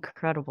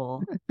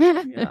 incredible.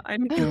 Yeah, I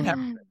knew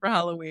Hefner for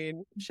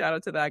Halloween. Shout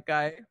out to that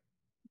guy.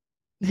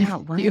 Yeah,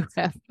 Hugh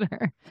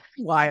Hefner.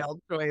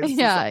 Wild choice.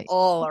 Yeah.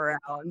 All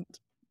around.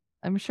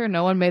 I'm sure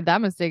no one made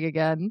that mistake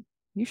again.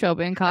 You show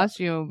up in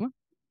costume.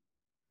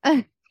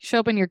 Show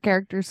up in your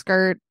character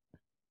skirt.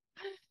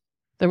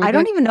 I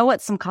don't even know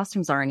what some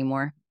costumes are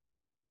anymore.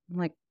 I'm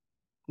like,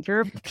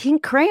 you're a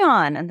pink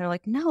crayon. And they're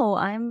like, no,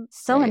 I'm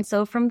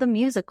so-and-so from the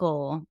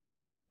musical.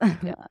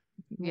 Yeah.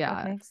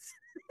 Okay.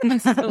 I'm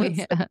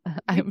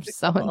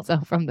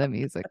so-and-so from the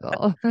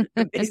musical.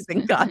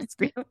 Amazing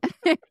costume.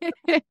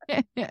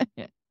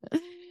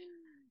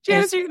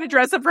 Janice, are you going to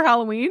dress up for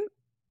Halloween?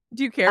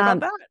 Do you care about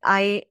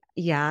that?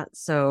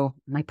 So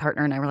my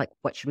partner and I were like,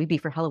 what should we be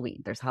for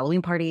Halloween? There's a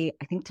Halloween party,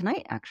 I think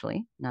tonight,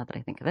 actually, now that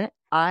I think of it.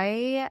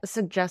 I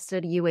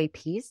suggested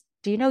UAPs.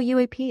 Do you know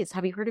UAPs?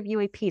 Have you heard of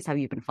UAPs? Have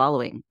you been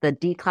following the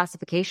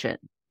declassification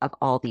of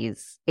all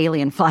these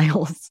alien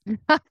files?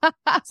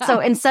 So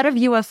instead of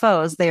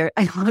UFOs,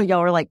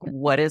 y'all were like,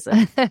 what is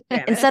it?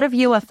 Instead of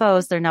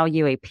UFOs, they're now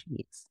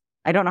UAPs.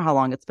 I don't know how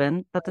long it's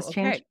been that this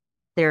changed.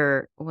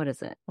 They're, what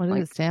is it? What does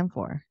it stand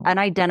for?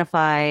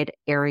 Unidentified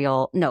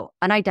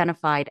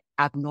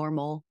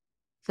abnormal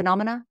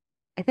phenomena,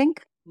 I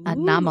think.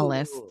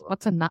 Anomalous.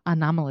 What's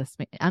anomalous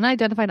mean?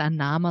 Unidentified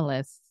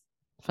anomalous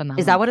phenomena.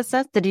 Is that what it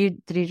says? Did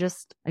you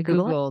just I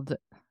Googled?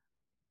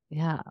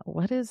 Yeah.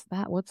 What is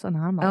that? What's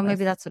anomalous? Oh,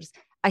 maybe that's what it's.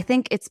 I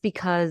think it's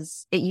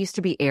because it used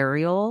to be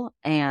aerial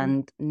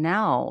and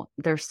now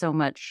there's so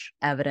much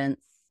evidence,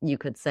 you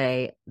could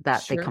say,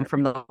 that they come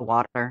from the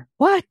water.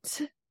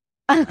 What?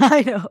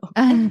 I know.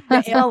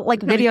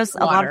 Like videos,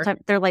 a lot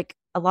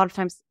of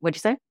times, what'd you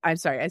say? I'm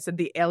sorry. I said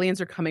the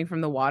aliens are coming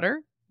from the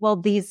water. Well,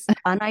 these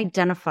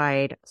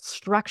unidentified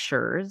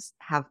structures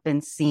have been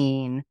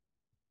seen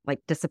like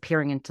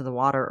disappearing into the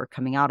water or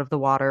coming out of the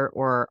water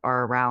or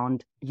are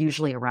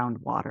usually around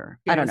water.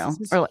 Yeah, I don't know.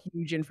 Or like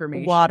huge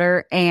information.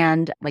 Water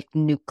and like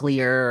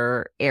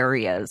nuclear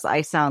areas.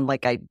 I sound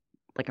like I'm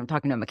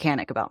talking to a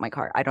mechanic about my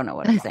car. I don't know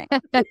what I'm saying.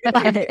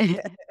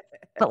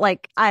 But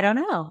like, I don't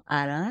know.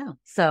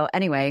 So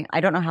anyway, I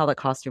don't know how the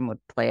costume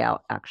would play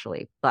out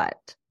actually,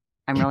 but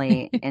I'm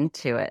really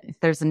into it.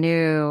 There's a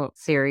new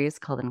series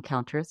called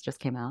Encounters, just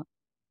came out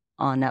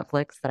on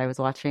Netflix that I was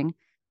watching.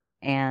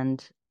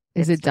 And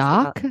is it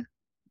doc?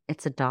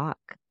 It's a doc.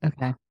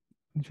 Okay.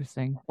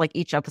 Interesting. Like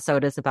each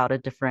episode is about a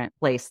different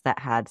place that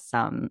had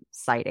some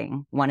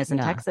sighting. One is in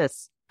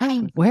Texas.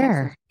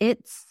 Where?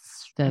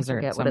 It's desert. I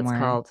forget somewhere. what it's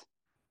called.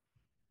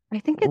 I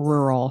think it's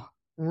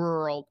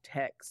rural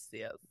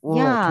Texas.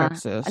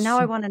 Texas. Now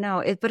I want to know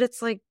it, but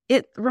it's like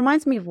it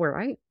reminds me of where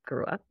I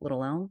grew up. Let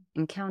alone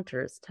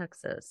Encounters,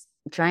 Texas.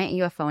 Giant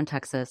UFO in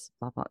Texas.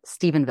 Blah blah.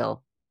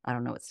 Stephenville. I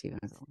don't know what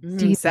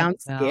Stephenville.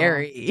 Sounds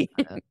scary.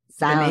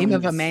 The name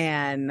of a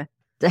man.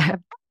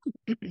 Have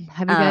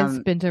you guys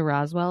been to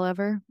Roswell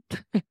ever?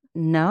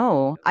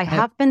 No, I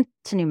have been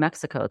to New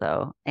Mexico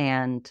though,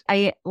 and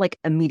I like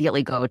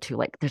immediately go to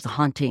like there's a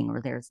haunting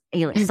or there's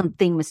alien,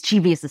 something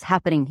mischievous is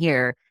happening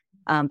here.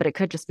 But it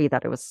could just be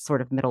that it was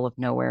sort of middle of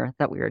nowhere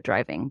that we were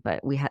driving,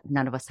 but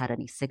none of us had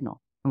any signal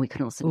and we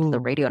couldn't listen to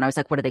the radio. And I was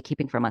like, what are they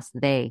keeping from us?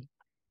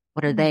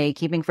 What are they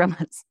keeping from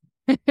us?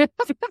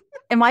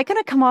 Am I going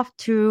to come off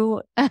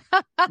too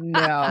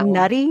No.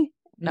 nutty?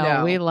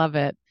 No, we love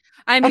it.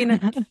 I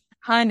mean,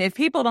 hun, if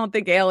people don't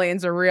think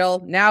aliens are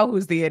real, now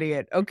who's the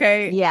idiot?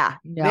 Okay. Yeah.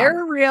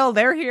 They're real.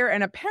 They're here.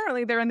 And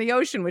apparently they're in the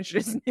ocean, which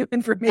is new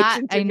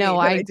information. I know.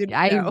 I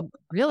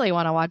really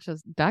want to watch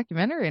this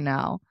documentary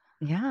now.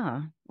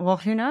 Yeah. Well,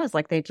 who knows?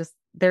 Like there's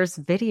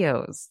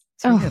videos.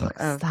 Too,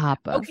 stop.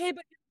 Okay.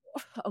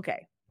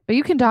 But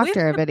you can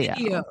doctor With a video.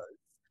 Videos,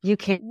 you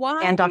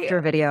can doctor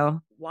a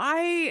video.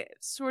 Why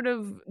sort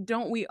of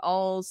don't we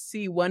all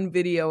see one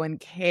video and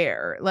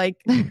care? Like,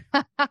 it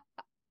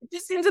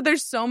just seems that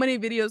there's so many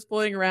videos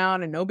floating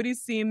around and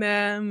nobody's seen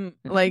them.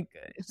 Like,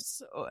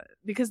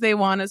 because they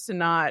want us to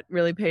not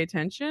really pay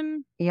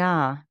attention.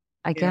 Yeah,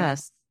 I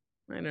guess.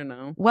 I don't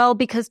know. Well,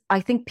 because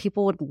I think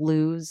people would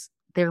lose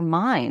their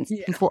minds.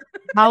 Yeah. People,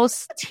 how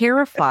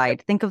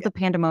terrified. Think of the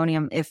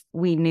pandemonium if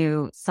we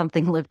knew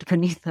something lived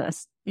beneath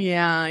us.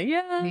 Yeah.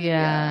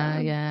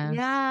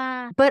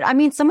 But I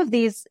mean, some of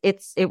these,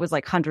 it was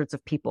like hundreds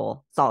of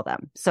people saw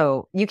them.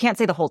 So you can't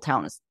say the whole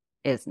town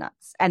is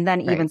nuts. And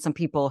then even some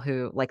people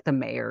who, like the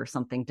mayor or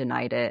something,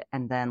 denied it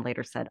and then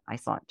later said, I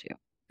saw it too.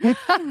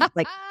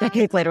 Like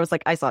decades later was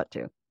like, I saw it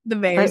too. The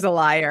mayor's a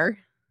liar.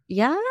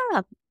 Yeah.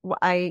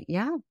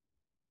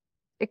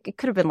 It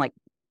could have been like,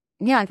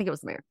 I think it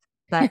was the mayor.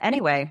 But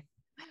anyway,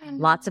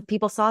 lots of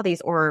people saw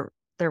these, or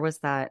there was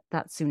that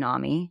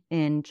tsunami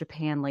in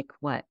Japan, like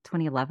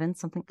 2011,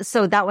 something.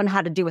 So that one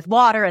had to do with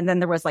water. And then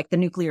there was like the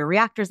nuclear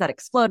reactors that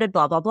exploded,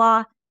 blah, blah,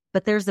 blah.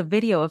 But there's a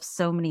video of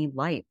so many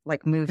lights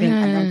like moving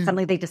and then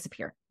suddenly they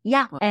disappear.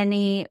 Yeah.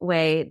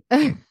 Anyway,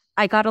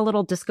 I got a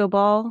little disco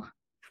ball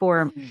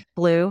for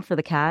Blue, for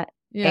the cat.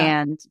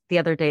 Yeah. And the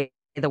other day,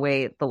 the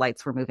way the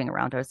lights were moving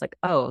around, I was like,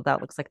 oh,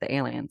 that looks like the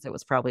aliens. It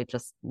was probably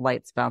just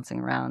lights bouncing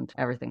around.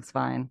 Everything's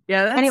fine.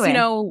 Yeah. That's, anyway,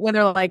 when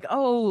they're like,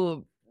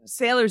 oh,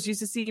 sailors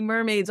used to see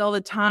mermaids all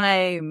the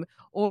time.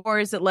 Or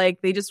is it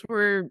like they just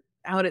were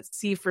out at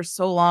sea for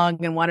so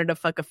long and wanted to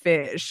fuck a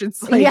fish?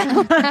 It's like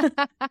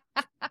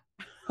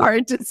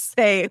hard to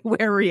say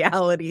where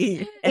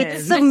reality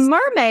is. It's a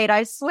mermaid,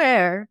 I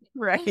swear.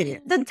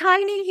 Right. The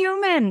tiny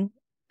human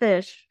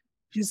fish.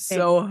 She's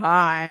so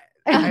hot.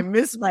 I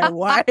miss my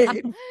wife.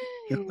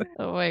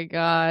 Oh my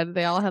God.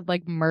 They all had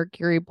like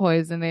mercury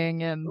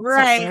poisoning and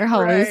they're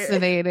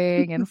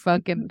hallucinating and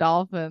fucking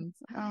dolphins.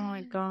 Oh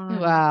my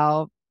God.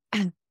 Wow.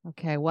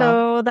 Okay.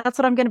 Well, so that's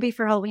what I'm going to be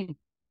for Halloween.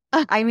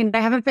 I mean, I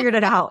haven't figured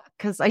it out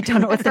because I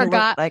don't know what they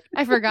look like.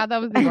 I forgot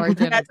that was the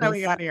origin. That's how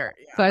we got here.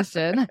 Yeah.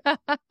 Question.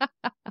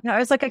 No, I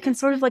was like, I can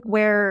sort of like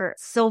wear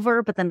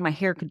silver, but then my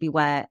hair could be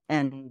wet.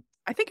 And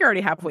I think you're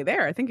already halfway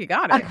there. I think you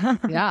got it.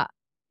 Yeah.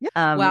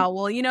 Wow.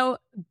 Well,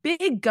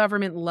 big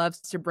government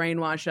loves to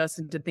brainwash us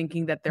into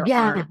thinking that there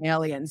aren't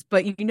aliens.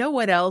 But you know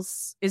what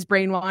else is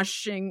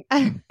brainwashing?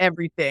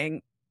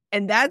 Everything.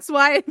 And that's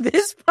why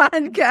this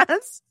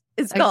podcast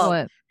is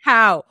called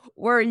How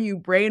Were You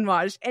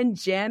Brainwashed? And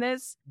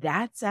Janice,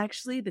 that's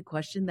actually the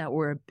question that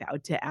we're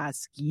about to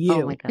ask you.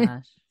 Oh my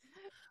gosh.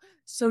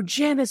 So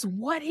Janice,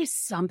 what is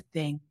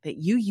something that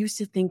you used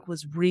to think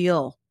was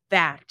real,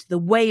 fact, the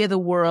way of the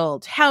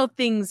world, how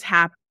things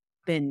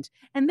happened,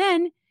 and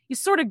then you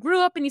sort of grew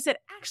up and you said,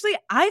 actually,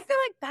 I feel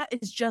like that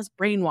is just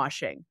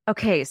brainwashing.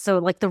 Okay, so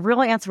like the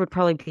real answer would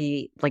probably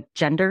be like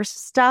gender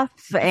stuff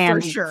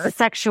and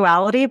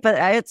sexuality, but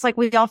it's like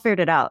we all figured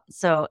it out.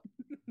 So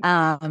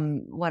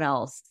what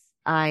else?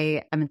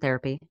 I am in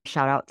therapy.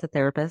 Shout out to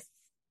therapists.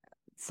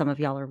 Some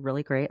of y'all are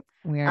really great.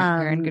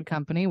 We're in good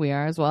company. We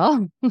are as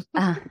well.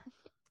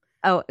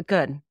 Oh,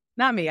 good.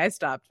 Not me. I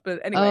stopped. But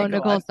anyway. Oh,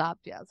 Nicole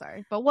stopped. Yeah,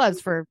 sorry. But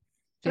was for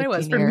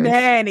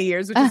many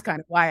years, which is kind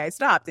of why I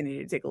stopped and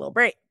needed to take a little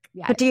break.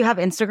 Yeah. But do you have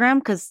Instagram?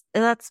 Because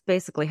that's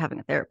basically having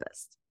a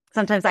therapist.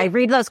 Sometimes I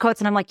read those quotes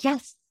and I'm like,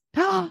 yes.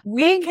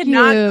 We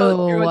cannot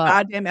go through a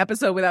goddamn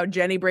episode without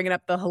Jenny bringing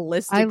up the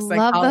holistic psychologist. I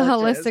love the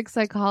holistic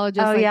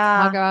psychologist. Oh,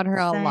 talk about her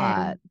a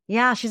lot.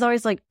 Yeah, she's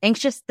always like,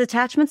 anxious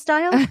detachment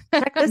style.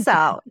 Check this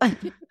out.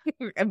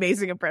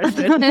 Amazing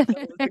impression.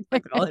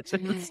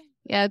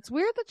 Yeah, it's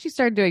weird that she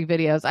started doing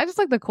videos. I just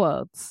like the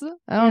quotes.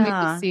 I don't need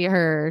to see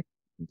her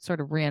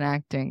sort of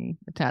reenacting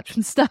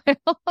attachment style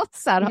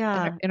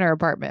in her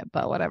apartment,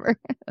 but whatever.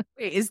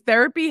 Wait, is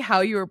therapy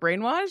how you were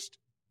brainwashed?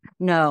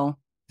 No.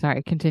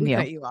 Sorry, continue.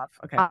 Cut you off.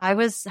 Okay. How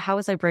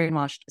was I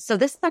brainwashed? So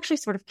this actually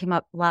sort of came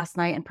up last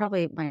night and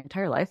probably my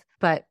entire life,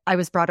 but I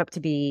was brought up to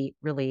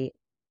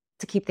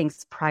keep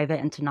things private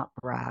and to not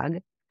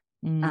brag.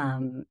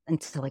 And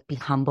to like be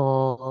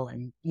humble,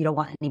 and you don't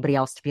want anybody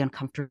else to be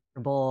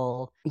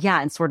uncomfortable.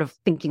 Yeah. And sort of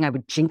thinking I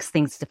would jinx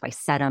things if I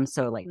said them.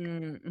 So like,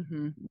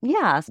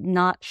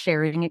 not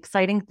sharing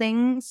exciting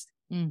things.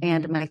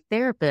 And my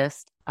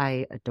therapist,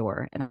 I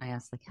adore. And I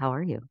asked like, how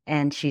are you?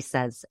 And she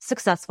says,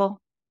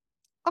 successful.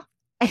 Oh.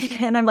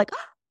 And I'm like,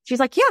 she's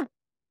like, yeah,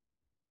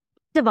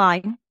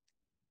 divine.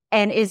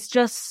 and is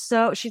just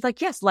so, she's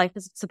like, yes, life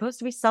is supposed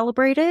to be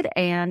celebrated.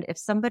 And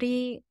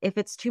if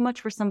it's too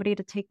much for somebody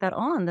to take that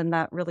on, then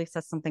that really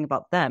says something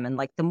about them. And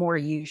like, the more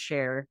you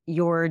share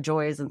your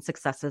joys and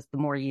successes, the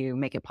more you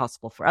make it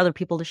possible for other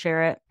people to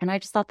share it. And I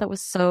just thought that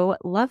was so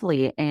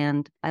lovely.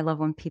 And I love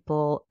when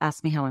people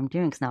ask me how I'm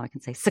doing, because now I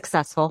can say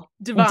successful,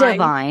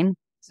 divine.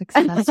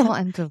 Successful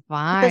and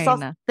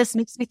divine. This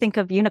makes me think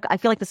of I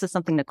feel like this is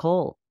something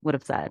Nicole would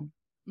have said.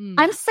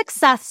 I'm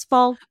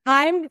successful.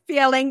 I'm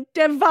feeling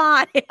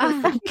divine.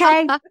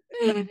 Okay.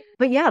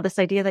 But yeah, this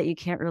idea that you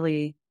can't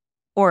really,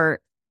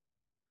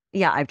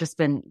 I've just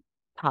been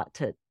taught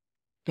to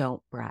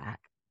don't brag.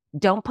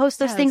 Don't post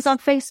those things on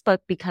Facebook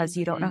because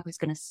you don't know who's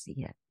going to see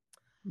it.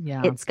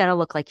 Yeah. It's got to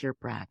look like you're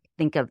brag.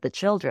 Think of the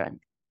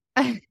children.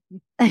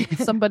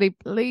 Somebody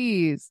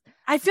please.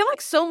 I feel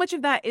like so much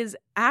of that is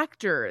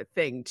actor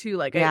thing too.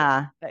 Like,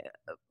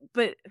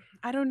 but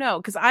I don't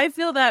know. Cause I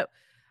feel that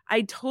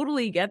I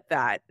totally get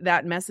that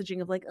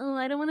messaging of like, oh,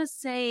 I don't want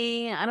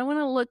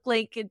to look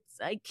like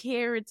I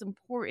care, it's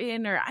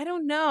important, or I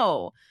don't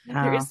know.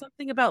 There is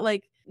something about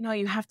like, no,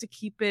 you have to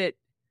keep it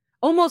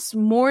almost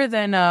more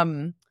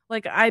than,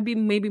 like I'd be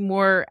maybe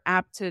more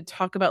apt to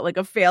talk about like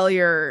a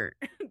failure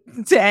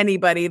to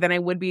anybody than I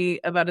would be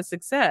about a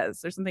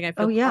success or something I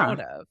feel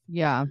proud of.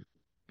 Yeah.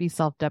 Be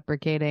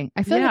self-deprecating.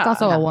 I feel like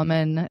it's also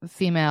a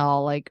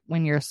female, like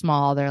when you're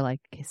small, they're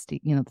like, okay,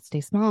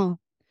 stay small.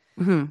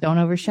 Mm-hmm. Don't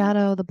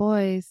overshadow the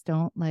boys.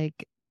 Don't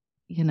make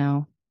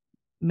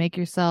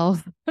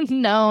yourself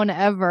known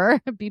ever.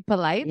 Be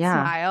polite.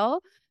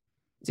 Smile.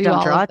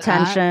 Don't draw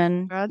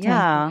attention.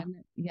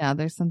 Yeah.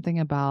 There's something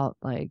about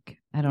like,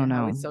 I don't know.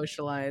 How we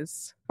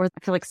socialize. Or I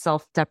feel like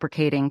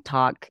self-deprecating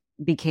talk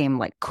became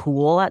like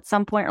cool at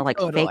some point, or like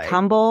fake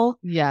humble.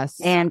 Yes.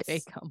 And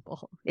fake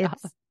humble.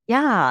 It's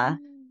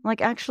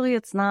like, actually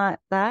it's not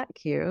that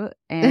cute.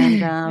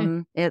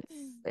 And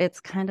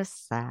it's kind of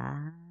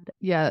sad.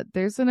 Yeah,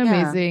 there's an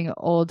amazing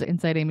old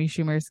Inside Amy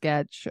Schumer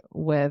sketch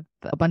with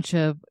a bunch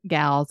of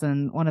gals,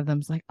 and one of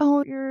them's like,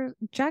 "Oh, your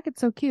jacket's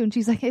so cute," and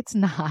she's like, "It's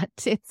not.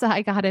 It's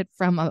I got it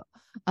from a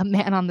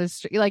man on the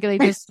street." Like they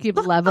just keep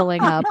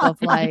leveling up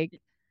of like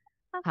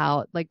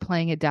how like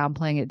playing it down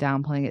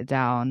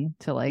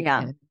to like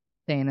an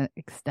insane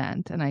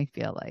extent. And I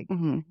feel like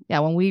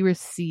when we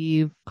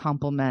receive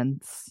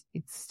compliments,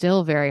 it's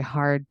still very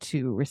hard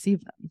to receive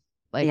them.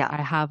 Like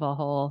I have a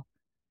whole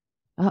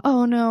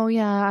oh no,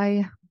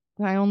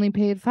 I only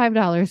paid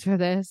 $5 for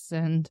this,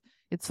 and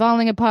it's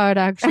falling apart.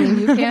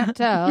 Actually, you can't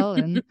tell,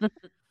 and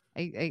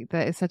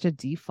that is such a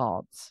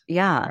default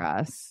for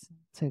us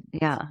to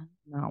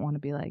not want to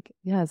be like,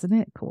 isn't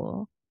it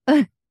cool?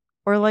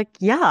 Or like,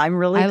 I'm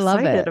really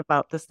excited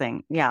about this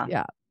thing.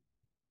 Yeah.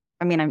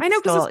 I mean, I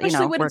know, because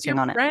especially when it's your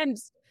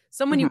friends,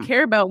 someone you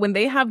care about, when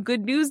they have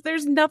good news,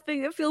 there's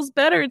nothing that feels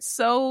better. It's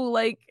so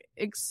like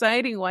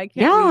exciting. Why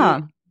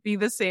can't we be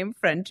the same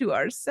friend to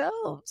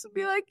ourselves and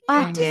be like,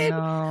 you did.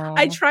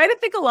 I try to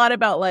think a lot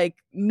about like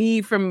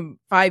me from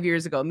 5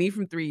 years ago, me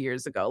from 3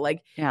 years ago.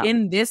 Like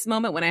in this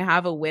moment when I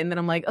have a win, that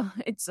I'm like, oh,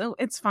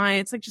 it's fine.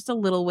 It's like just a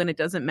little win. It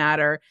doesn't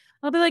matter.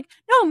 I'll be like,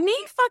 no, me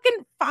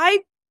fucking 5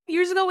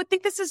 years ago would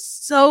think this is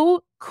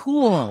so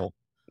cool.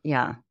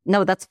 Yeah.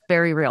 No, that's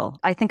very real.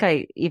 I think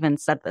I even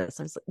said this.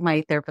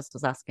 My therapist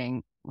was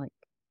asking like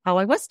how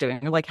I was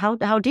doing. Like, how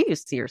do you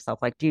see yourself?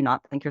 Like, do you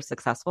not think you're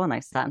successful? And I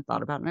sat and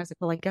thought about it, and I was like,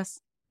 well, I guess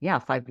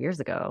 5 years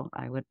ago,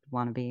 I would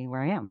want to be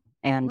where I am.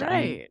 And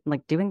I'm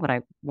like doing what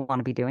I want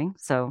to be doing.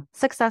 So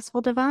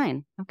successful,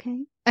 divine.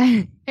 Okay.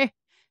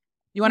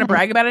 You want to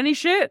brag about any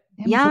shit?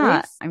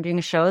 Yeah. I'm doing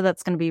a show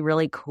that's going to be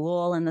really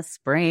cool in the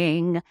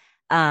spring.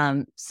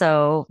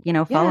 So,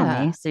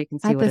 follow me so you can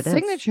see what it is. At the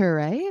Signature,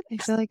 right? I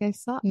feel like I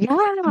saw. Yeah.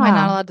 Am I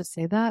not allowed to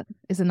say that?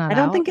 Is it not I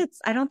don't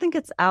think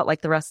it's out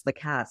like the rest of the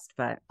cast,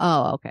 but.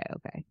 Oh,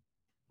 okay.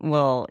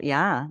 Well,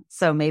 yeah.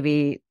 So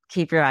maybe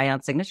keep your eye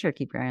on Signature,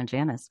 keep your eye on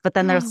Janice. But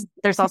then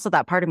there's also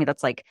that part of me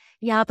that's like,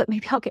 yeah, but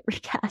maybe I'll get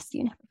recast,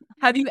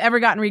 Have you ever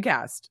gotten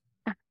recast?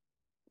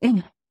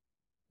 No.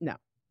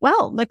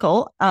 Well,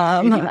 Nicole,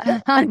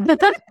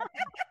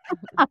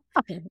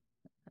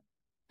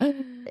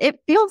 it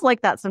feels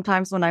like that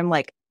sometimes when I'm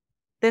like,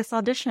 this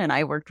audition,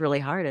 I worked really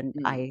hard and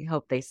I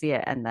hope they see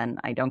it, and then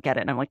I don't get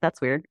it. And I'm like,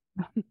 that's weird.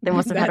 They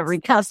must have had to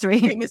recast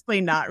me.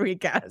 Famously not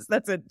recast.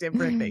 That's a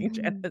different thing,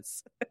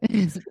 Janice.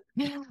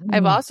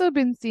 I've also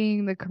been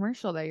seeing the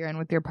commercial that you're in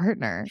with your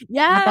partner.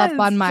 Yes. Up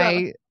on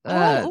my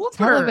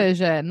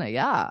television.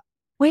 Yeah.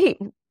 Wait,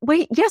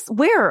 yes,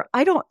 where?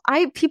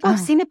 People have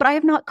seen it, but I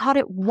have not caught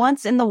it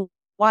once in the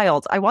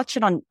wild. I watch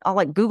it I'll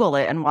like Google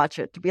it and watch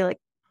it to be like,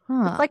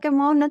 it's like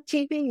I'm on the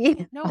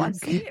TV. No, I'm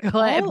seeing it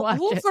all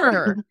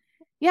over.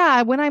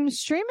 Yeah, when I'm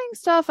streaming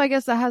stuff, I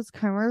guess that has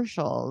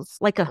commercials.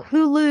 Like a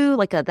Hulu,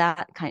 like a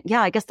that kind.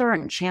 Yeah, I guess there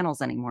aren't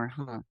channels anymore,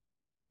 huh?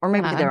 Or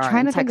maybe there are. I'm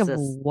trying to Texas. think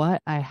of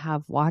what I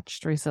have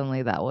watched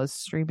recently that was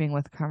streaming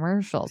with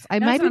commercials. I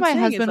might be my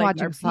husband like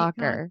watching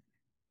soccer.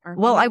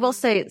 Well, I will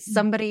say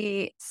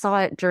somebody saw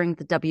it during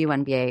the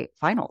WNBA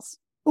finals.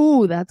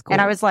 Ooh, that's cool.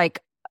 And I was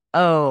like,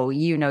 oh,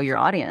 your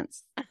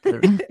audience.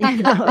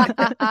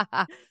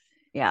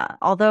 Yeah.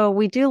 Although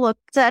we do look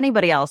to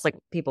anybody else like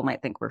people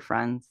might think we're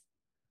friends.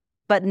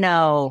 But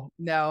no.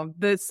 No,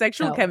 the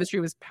sexual No. chemistry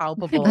was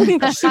palpable. in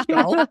the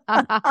commercial.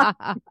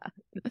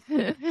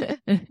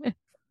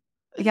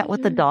 Yeah,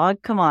 with the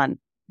dog. Come on.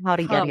 How'd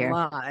he get Come here?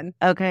 on.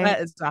 Okay. That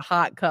is a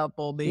hot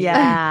couple, baby.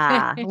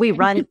 Yeah. We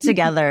run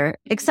together.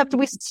 Except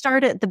we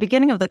start at the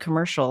beginning of the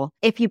commercial.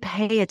 If you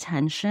pay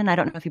attention, I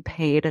don't know if you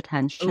paid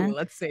attention. Ooh,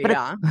 let's see. But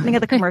Yeah. at the beginning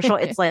of the commercial,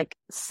 it's like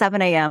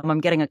 7 a.m. I'm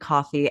getting a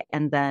coffee,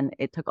 and then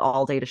it took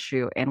all day to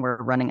shoot, and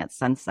we're running at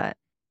sunset.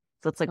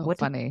 So it's like, Oh, what?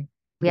 funny.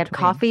 We had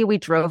Between. coffee. We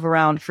drove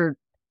around for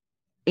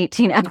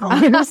 18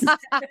 hours.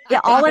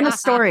 Yeah, all in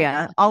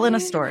Astoria. All in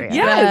Astoria.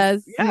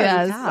 Yes.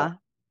 Yeah.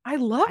 I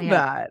love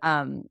that.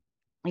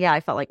 Yeah,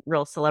 I felt like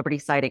real celebrity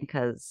sighting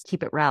because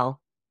Keep It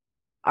Rel,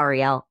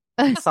 Ariel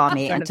saw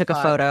me and took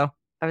a photo.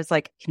 I was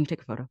like, can you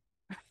take a photo?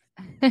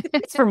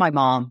 It's for my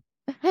mom.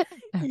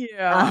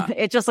 Yeah.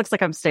 It just looks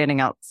like I'm standing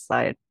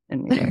outside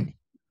in New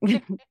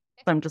York.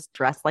 I'm just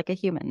dressed like a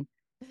human.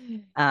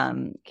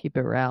 Keep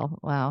it real.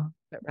 Wow.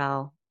 Keep It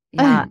Rel.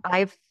 Yeah,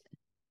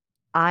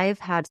 I've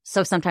had,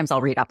 so sometimes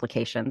I'll read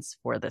applications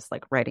for this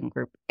like writing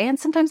group, and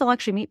sometimes I'll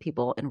actually meet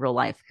people in real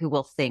life who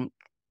will think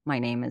my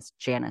name is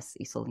Janice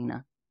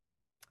Isolina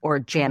or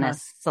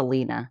Janice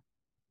Selena,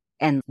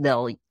 and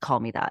they'll call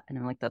me that. And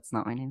I'm like, that's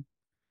not my name.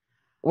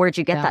 Where'd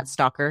you get that,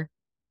 stalker?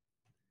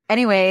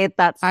 Anyway,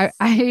 that's my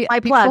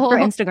plug for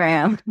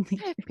Instagram.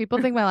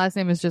 People think my last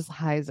name is just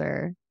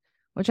Heiser,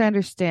 which I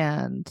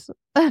understand.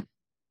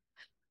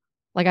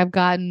 Like I've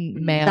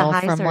gotten mail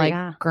Heiser, from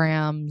like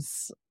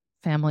Graham's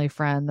family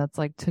friend that's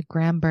like, to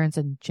Graham Burns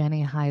and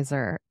Jenny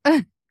Heiser.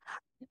 And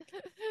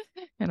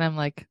I'm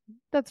like,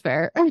 that's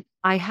fair.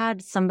 I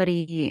had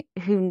somebody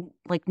who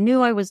like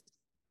knew I was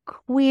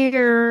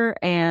queer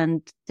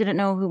and didn't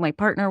know who my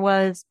partner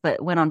was,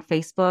 but went on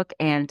Facebook,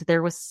 and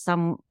there was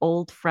some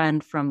old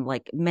friend from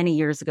like many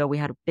years ago. We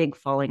had a big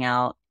falling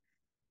out.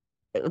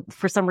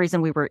 For some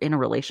reason, we were in a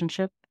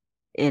relationship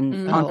on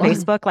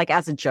Facebook, like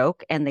as a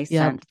joke, and they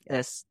sent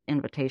this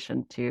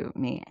invitation to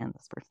me and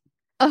this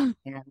person.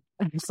 And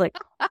I'm just like,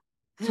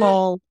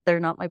 well, they're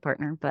not my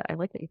partner, but I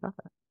like that you thought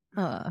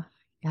that.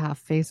 Yeah,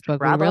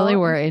 Facebook. We really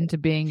were into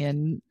being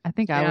in. I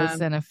think I was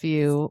in a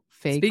few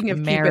fake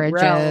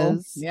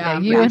marriages. Yeah,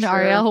 you and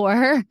Ariel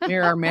were. We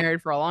were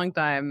married for a long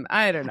time.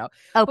 I don't know.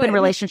 Open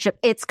relationship.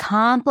 It's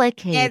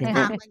complicated.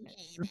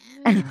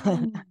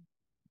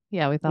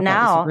 Yeah, we thought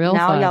that was real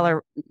fun.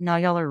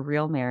 Y'all are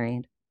real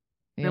married.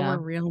 Yeah, we're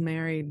real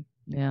married.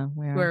 Yeah,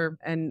 we're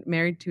and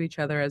married to each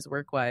other as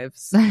work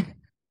wives.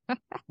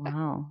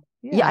 Wow.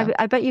 Yeah,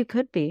 I bet you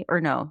could be,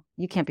 or no,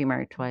 you can't be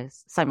married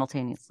twice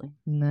simultaneously.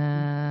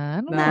 Nah,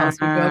 I don't know. We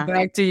go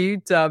back to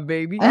Utah,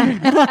 baby.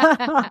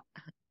 Have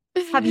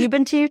you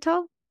been to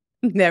Utah?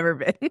 Never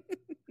been.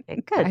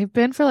 Okay, good. I've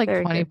been for like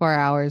 24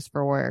 hours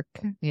for work.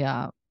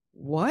 Yeah.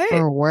 What?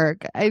 For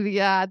work.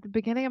 At the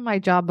beginning of my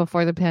job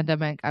before the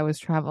pandemic, I was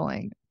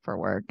traveling for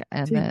work,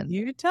 and then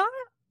Utah?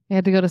 We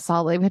had to go to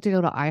Salt Lake. We had to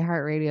go to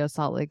iHeartRadio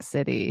Salt Lake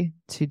City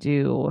to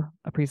do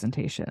a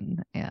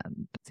presentation,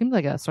 and it seemed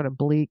like a sort of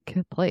bleak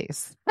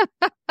place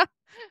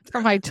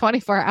for my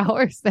 24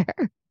 hours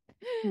there.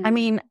 I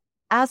mean,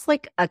 as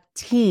like a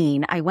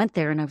teen, I went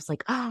there and I was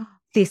like, oh,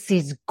 this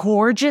is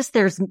gorgeous.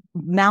 There's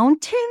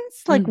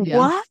mountains. Like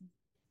what?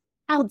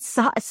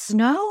 Outside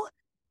snow?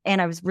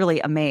 And I was really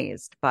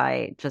amazed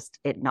by just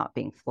it not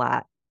being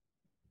flat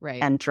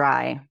and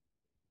dry.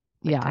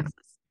 Like Texas.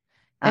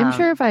 I'm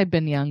sure if I had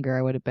been younger,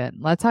 I would have been.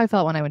 That's how I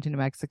felt when I went to New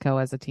Mexico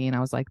as a teen. I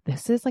was like,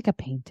 this is like a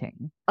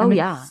painting. I'm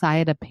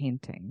inside a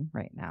painting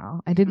right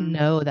now. I didn't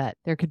know that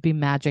there could be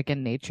magic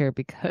in nature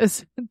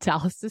because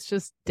Dallas is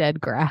just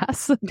dead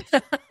grass.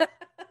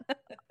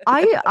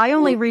 I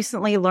only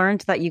recently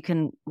learned that you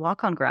can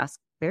walk on grass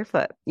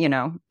barefoot,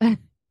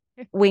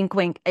 wink,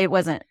 wink. It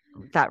wasn't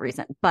that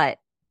recent, but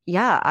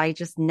yeah, I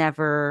just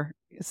never.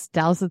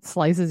 Dallas, it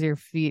slices your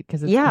feet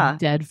because it's been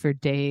dead for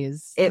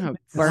days. It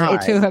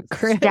burns to a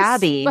crisp.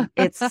 Stabby.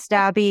 It's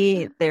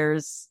stabby.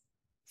 There's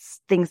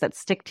things that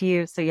stick to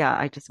you. So yeah,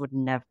 I just would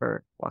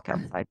never walk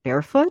outside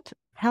barefoot.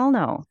 Hell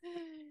no.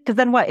 Because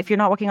then what? If you're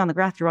not walking on the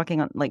grass, you're walking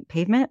on like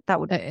pavement. That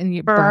would and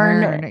you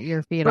burn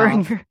your feet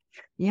off.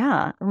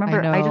 Yeah.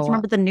 I just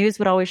remember the news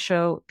would always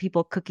show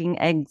people cooking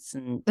eggs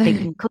and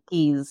baking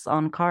cookies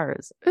on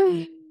cars.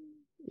 I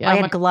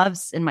had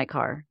gloves in my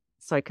car,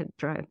 so I couldn't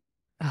drive.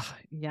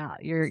 Yeah,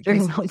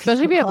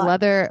 especially if you have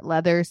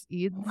leather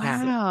seats.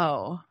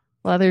 Wow,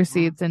 leather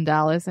seats in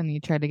Dallas, and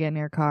you try to get in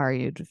your car,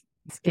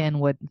 skin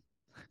would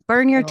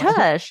burn your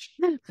tush.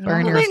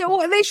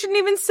 They shouldn't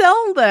even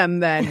sell them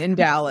then in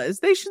Dallas.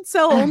 They should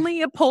sell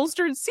only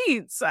upholstered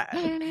seats.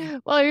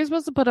 Well, you're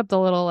supposed to put up the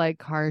little like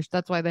cars.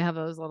 That's why they have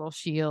those little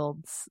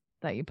shields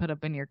that you put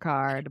up in your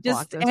car to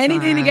block just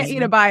anything to get you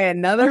to buy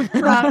another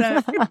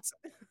product.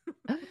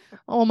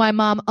 Oh, my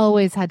mom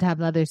always had to have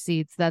leather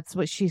seats. That's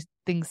what she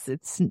thinks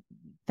it's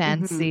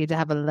fancy to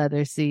have a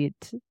leather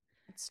seat.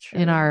 It's true.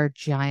 In our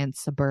giant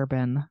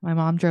Suburban. My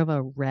mom drove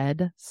a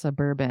red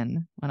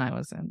Suburban when I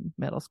was in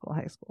middle school,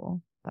 high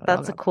school.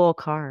 That's a cool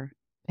car.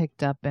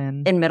 Picked up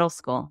in middle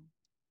school.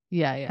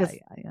 Yeah. 'Cause-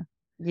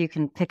 You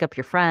can pick up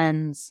your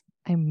friends.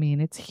 I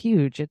mean, it's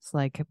huge. It's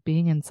like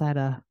being inside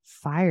a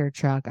fire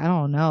truck. I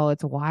don't know.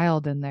 It's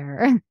wild in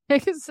there.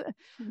 Because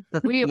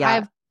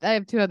I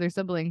have 2 other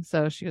siblings,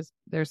 so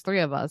there's 3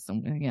 of us,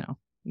 and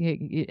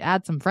you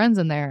add some friends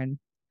in there, and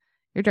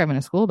you're driving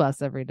a school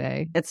bus every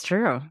day. It's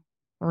true.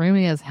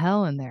 Roomy as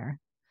hell in there.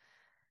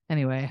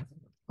 Anyway,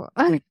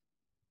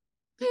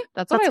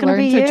 that's what That's I gonna learned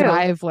be to you.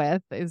 drive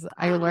with.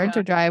 I learned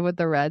to drive with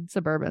the red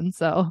Suburban.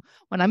 So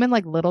when I'm in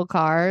like little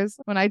cars,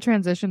 when I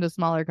transition to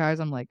smaller cars,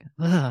 I'm like,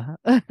 ugh,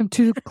 I'm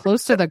too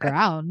close to the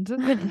ground.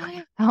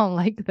 I don't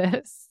like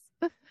this.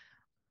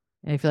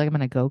 I feel like I'm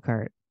in a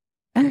go-kart.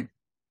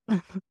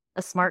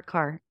 A smart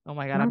car. Oh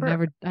my god,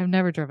 I've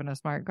never driven a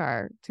smart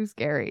car. Too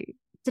scary.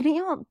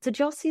 Did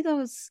y'all see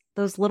those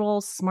little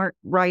smart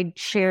ride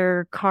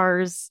share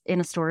cars in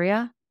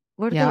Astoria?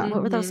 What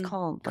were those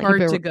called? Car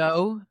to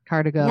go.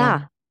 Car to go.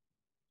 Yeah.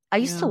 I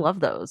used to love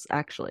those,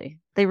 actually.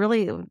 They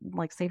really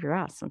like save your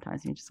ass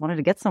sometimes. You just wanted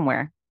to get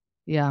somewhere.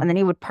 Yeah. And then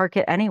you would park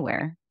it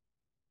anywhere.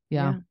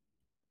 Yeah.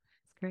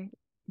 It's great.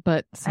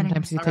 But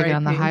sometimes you take it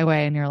on the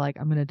highway and you're like,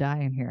 I'm going to die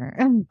in here.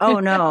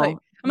 Oh, no.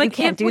 I'm like,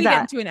 you can't do we that.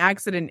 get into an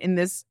accident in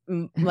this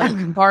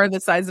like car the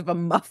size of a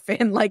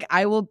muffin, like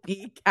I will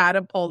be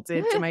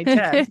catapulted to my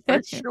death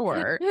for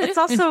sure. It's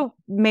also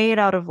made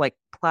out of like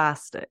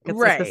plastic. It's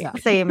like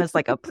the same as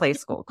like a play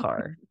school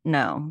car.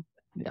 No.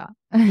 Yeah.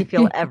 You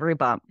feel every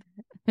bump.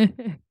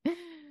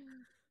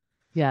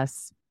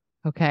 Yes.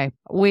 Okay.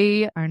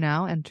 We are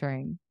now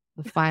entering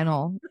the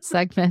final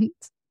segment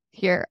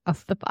here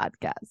of the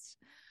podcast,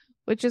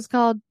 which is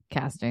called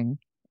casting,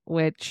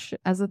 which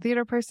as a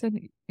theater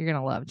person, you're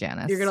going to love,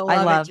 Janice. You're going to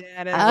love it,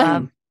 Janice.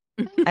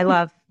 I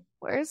love.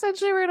 We're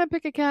going to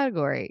pick a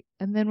category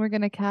and then we're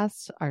going to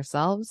cast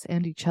ourselves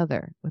and each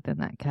other within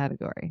that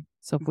category.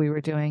 So if we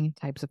were doing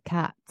types of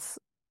cats,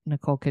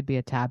 Nicole could be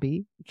a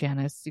tabby.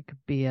 Janice, you could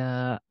be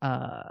I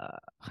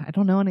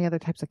don't know any other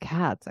types of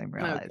cats, I'm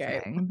realizing.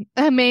 Okay.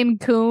 A Maine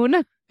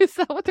Coon. Is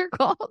that what they're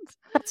called?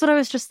 That's what I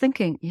was just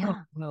thinking.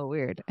 Yeah. Oh,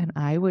 weird. And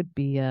I would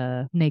be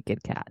a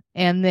naked cat.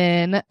 And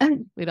then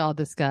we'd all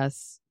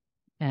discuss.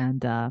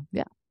 And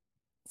yeah.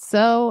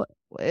 So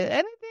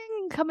anything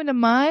coming to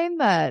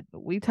mind that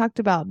we talked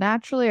about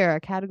naturally or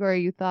a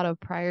category you thought of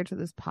prior to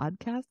this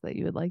podcast that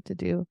you would like to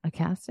do a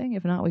casting?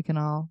 If not, we can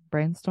all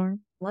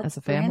brainstorm. Let's as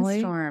a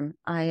family.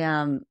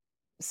 Brainstorm.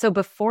 So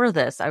before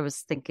this, I was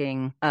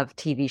thinking of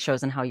TV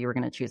shows and how you were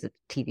going to choose a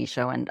TV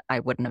show, and I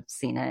wouldn't have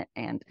seen it,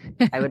 and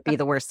I would be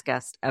the worst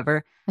guest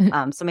ever.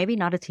 So maybe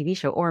not a TV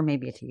show, or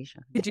maybe a TV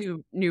show.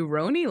 Do New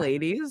Roni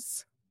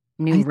ladies.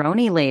 New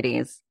Roni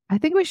ladies. I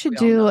think we should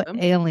do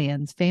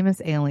aliens,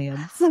 famous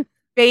aliens.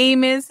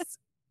 Famous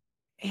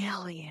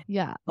alien.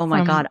 Yeah. Oh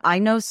my God, I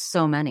know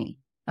so many.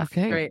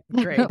 Okay. Great.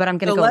 But I'm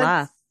going to go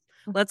last.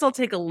 Let's all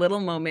take a little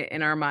moment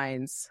in our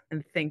minds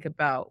and think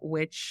about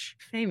which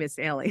famous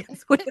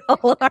aliens we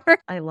all are.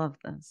 I love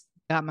this.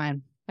 Got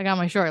mine. I got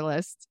my short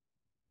list.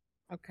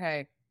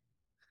 Okay.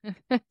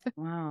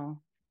 Wow.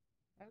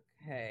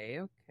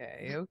 Okay.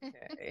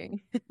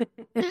 Okay.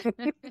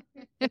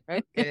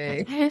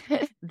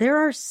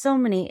 There are so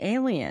many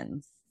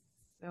aliens.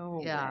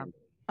 So yeah. many.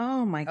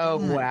 Oh my God. Oh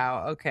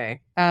wow.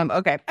 Okay.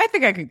 Okay. I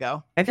think I could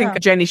go. I think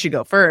Jenny should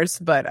go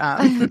first, but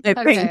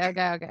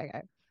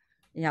Okay.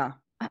 Yeah.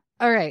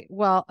 All right.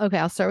 Well, okay.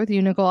 I'll start with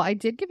you, Nicole. I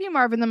did give you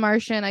Marvin the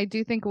Martian. I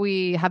do think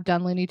we have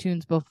done Looney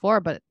Tunes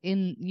before, but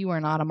you are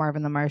not a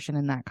Marvin the Martian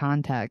in that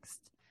context.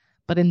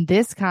 But in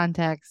this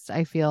context,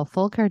 I feel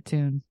full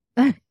cartoon,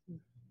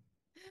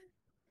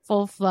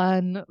 full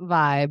fun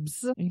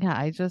vibes. Yeah,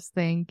 I just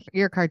think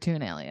you're a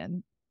cartoon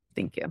alien.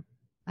 Thank you.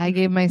 I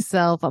gave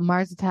myself a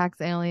Mars Attacks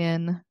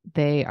alien.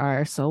 They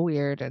are so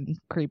weird and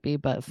creepy,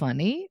 but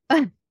funny.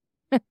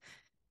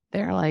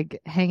 They're like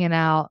hanging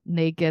out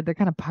naked. They're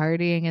kind of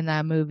partying in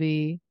that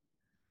movie.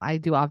 I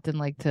do often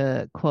like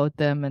to quote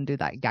them and do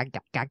that gag.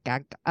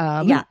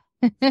 Yeah.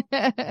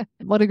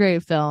 What a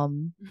great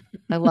film.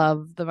 I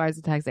love the Mars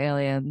Attacks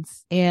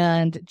aliens.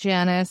 And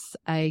Janice,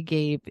 I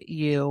gave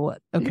you,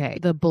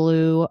 the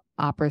blue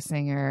opera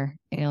singer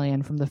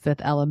alien from The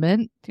Fifth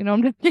Element. Do you know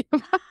what I'm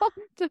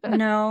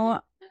talking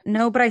about?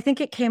 No, but I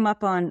think it came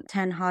up on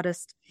 10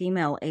 hottest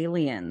female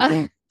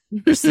aliens.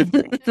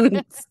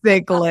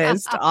 Sick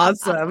list.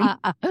 Awesome.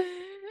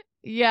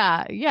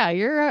 Yeah,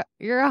 you're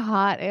a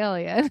hot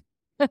alien.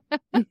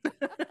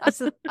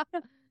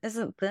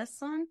 Isn't this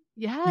one?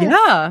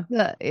 Yeah.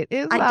 It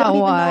is. I don't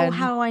even know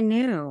how I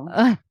knew.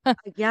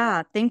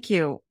 Yeah, thank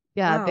you.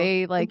 Yeah, wow.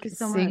 they like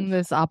sing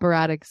this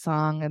operatic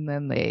song, and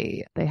then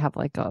they have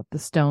like the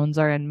Stones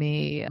Are in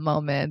Me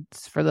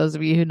moment. For those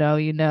of you who know,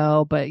 you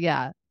know. But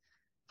yeah,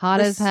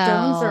 hot as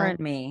hell. Stones Are in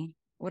Me.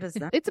 What is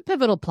that? It's a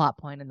pivotal plot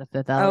point in The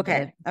Fifth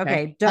Element.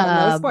 Okay.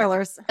 No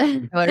spoilers.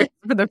 For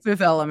The Fifth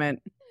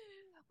Element.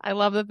 I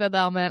love The Fifth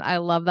Element. I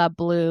love that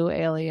blue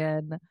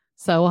alien.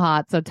 So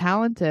hot, so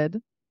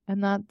talented.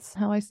 And that's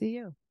how I see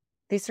you.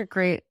 These are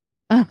great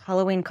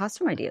Halloween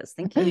costume ideas.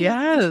 Thank you.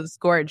 Yes,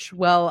 Gorge.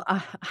 Well,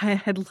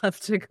 I'd love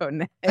to go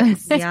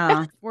next.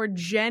 Yeah. For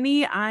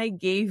Jenny, I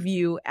gave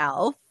you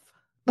Elf.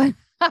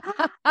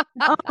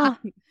 Oh,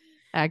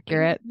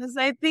 Accurate. Because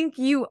I think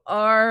you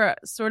are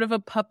sort of a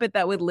puppet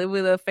that would live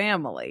with a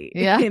family.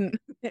 Yeah. And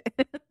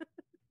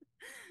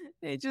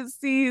they just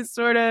see you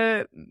sort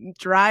of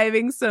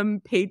driving some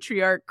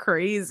patriarch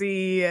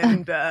crazy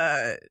and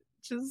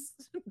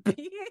just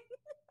being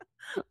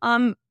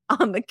on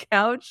the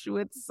couch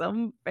with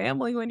some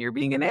family when you're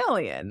being an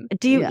alien.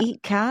 do you Yeah.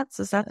 eat cats?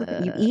 Is that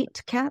you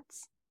eat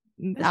cats?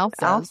 Alf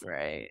Sounds does.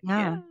 right.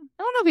 Yeah.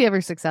 I don't know if he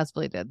ever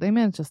successfully did. They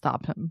managed to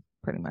stop him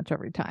pretty much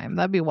every time.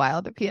 That'd be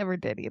wild if he ever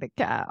did eat a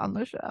cat on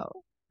the show.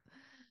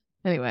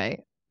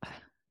 Anyway,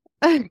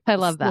 I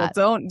love that.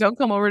 Well, don't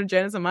come over to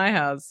Janice at my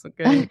house,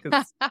 okay?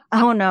 'Cause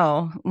Oh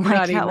no, my not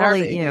cat eating will our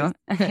eat you.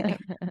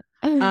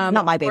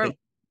 Not my baby.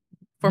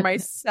 For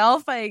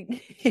myself, I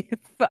gave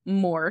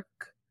Mork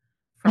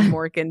from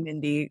Mork and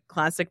Mindy,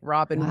 classic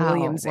Robin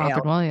Williams ale.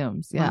 Robin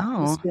Williams. Yeah.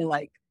 Wow. Just been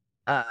like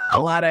a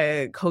lot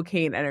of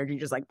cocaine energy,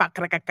 just like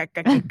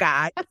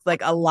it's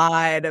like a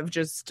lot of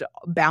just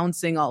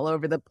bouncing all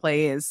over the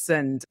place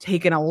and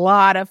taking a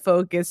lot of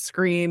focus,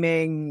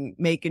 screaming,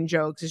 making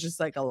jokes. It's just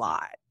like a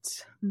lot.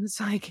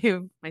 So I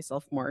give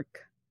myself Mork.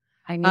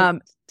 I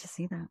need to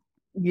see that.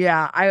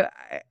 Yeah,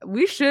 I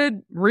we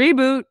should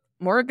reboot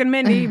Mork and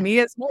Mindy, me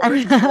as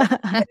Mork.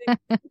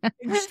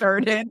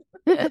 Started.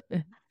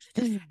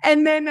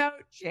 And then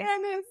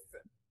Janice,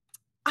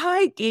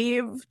 I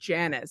gave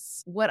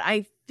Janice what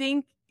I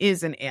think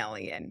is an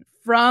alien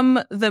from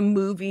the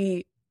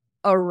movie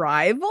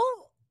Arrival.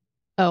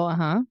 Oh,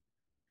 uh-huh.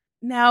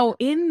 Now,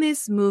 in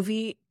this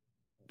movie,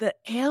 the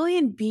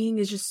alien being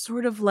is just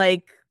sort of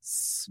like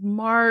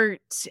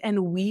smart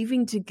and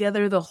weaving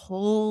together the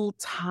whole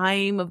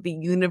time of the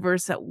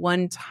universe at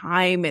one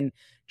time and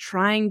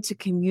trying to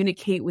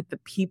communicate with the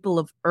people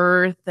of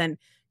Earth, and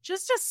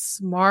just a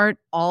smart,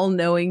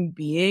 all-knowing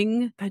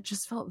being that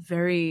just felt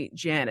very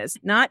Janice.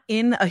 Not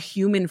in a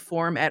human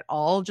form at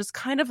all, just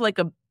kind of like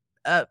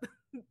a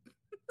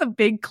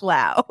big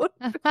cloud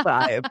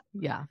vibe.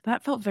 Yeah.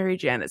 That felt very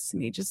Janice to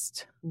me,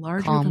 just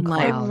larger Calm than cloud.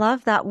 life. I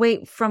love that.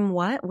 Wait, from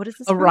what? What is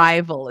this? from?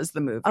 Arrival is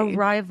the movie.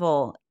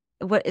 Arrival.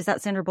 What is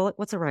that? Sandra Bullock?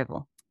 What's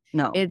Arrival?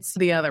 No, It's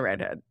the other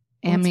redhead.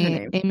 What's her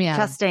name? Amy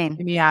Adams. Chastain.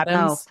 Amy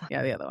Adams. No.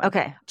 Yeah, the other one.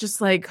 Okay.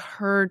 Just like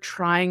her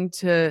trying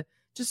to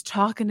just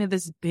talking to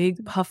this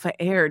big puff of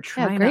air,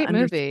 trying Yeah, great to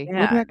movie. Would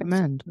understand.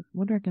 recommend.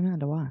 Would recommend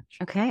to watch.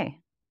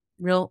 Okay.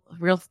 Real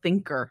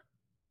thinker.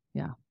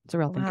 Yeah, it's a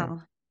real thinker.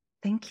 Wow.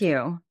 Thank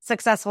you.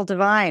 Successful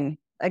divine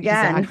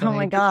again. Exactly. Oh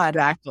my God.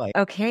 Exactly.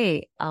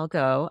 Okay, I'll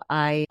go.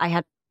 I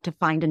had to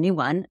find a new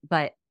one,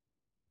 but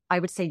I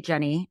would say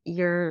Jenny,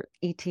 you're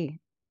E.T.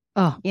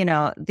 Oh, You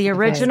know, the Okay.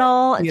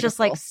 original, just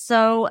Beautiful. like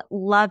so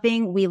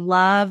loving. We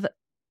love,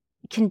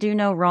 can do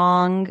no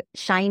wrong,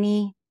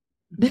 shiny,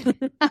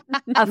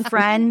 a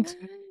friend,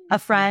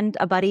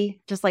 a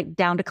buddy, just like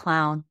down to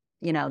clown,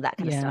 you know, that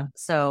kind of Yeah. stuff.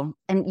 So,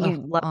 and you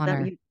Oh, love honor.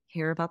 them, you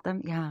hear about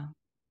them. Yeah.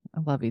 I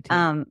love you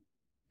too.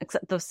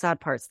 Except those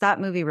sad parts. That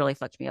movie really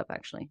fucked me up,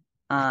 actually.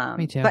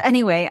 Me too. But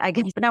anyway,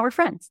 but now we're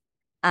friends.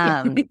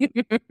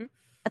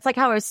 It's like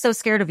how I was so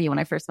scared of you when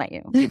I first met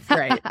you.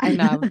 Right. I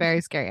know. Very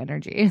scary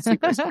energy.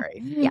 Super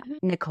scary. Yeah.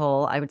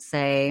 Nicole, I would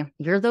say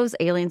you're those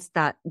aliens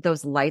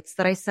those lights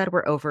that I said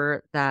were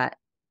over that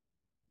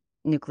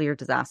nuclear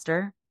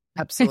disaster.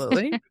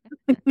 Absolutely.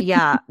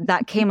 Yeah.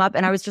 That came up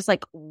and I was just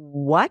like,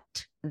 what?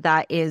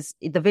 That is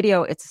the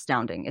video. It's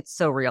astounding. It's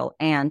so real.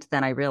 And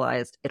then I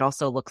realized it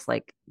also looks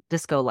like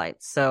disco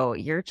lights. So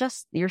you're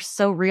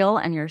so real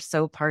and you're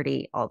so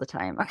party all the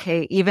time.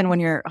 Okay. Even when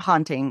you're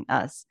haunting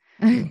us.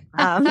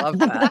 Love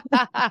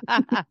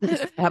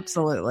that.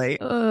 Absolutely.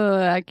 Oh,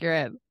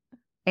 accurate.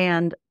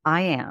 And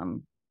I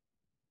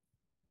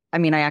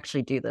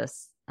actually do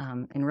this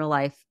in real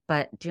life,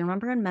 but do you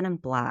remember in Men in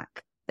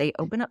Black, they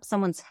open up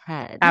someone's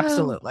head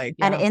Absolutely.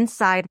 and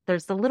inside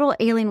there's the little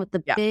alien with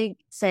the Yeah. big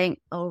saying,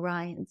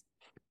 Orion's.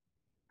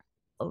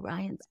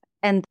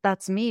 And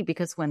that's me,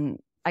 because when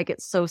I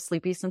get so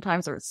sleepy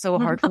sometimes, or it's so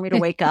hard for me to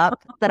wake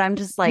up, that I'm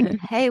just like,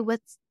 hey,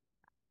 what's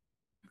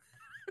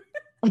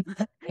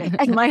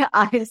and my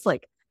eyes,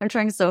 like, I'm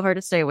trying so hard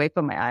to stay awake,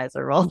 but my eyes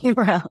are rolling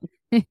around.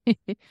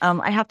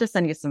 I have to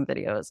send you some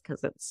videos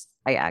because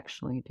I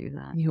actually do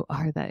that. You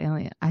are that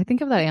alien. I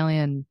think of that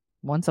alien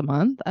once a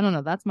month. I don't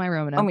know. That's my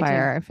Roman Oh, me too.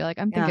 Empire. I feel like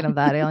I'm thinking Yeah. of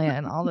that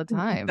alien all the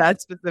time. That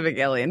specific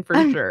alien for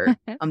sure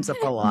comes up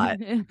a lot.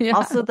 Yeah.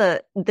 Also,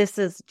 this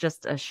is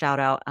just a shout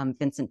out,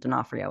 Vincent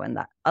D'Onofrio, and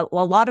that a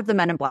lot of the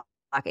Men in Black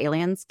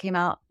aliens came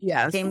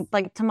Yes.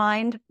 like to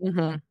mind,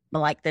 Mhm.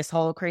 like this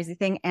whole crazy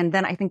thing. And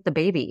then I think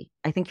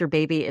your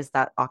baby is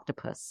that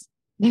octopus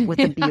with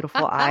the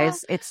beautiful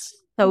eyes. It's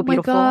so oh my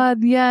beautiful.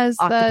 God, yes.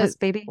 Octopus That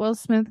baby. Will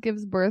Smith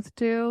gives birth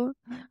to.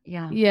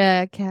 Yeah.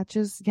 Yeah,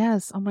 catches.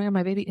 Yes. Oh my God,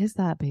 my baby is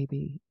that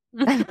baby.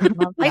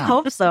 I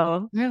hope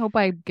so. I hope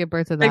I give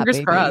birth to that Fingers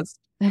baby. crossed.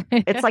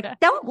 It's like,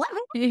 don't let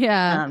me.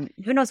 Yeah.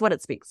 Who knows what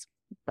it speaks?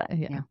 But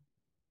Yeah. yeah.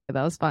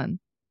 That was fun.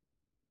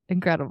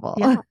 Incredible.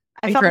 Yeah.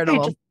 I felt like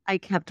Incredible. I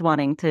kept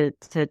wanting to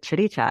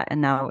chitty chat, and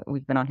now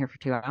we've been on here for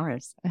 2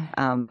 hours.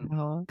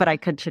 Oh, But I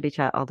could chitty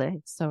chat all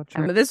day. so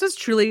true. But this was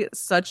truly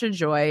such a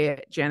joy,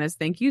 Janice.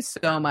 Thank you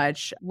so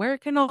much. Where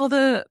can all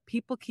the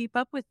people keep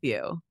up with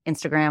you?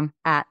 Instagram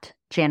at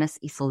Janice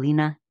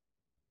Isolina.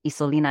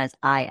 Isolina is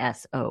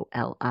Isolina.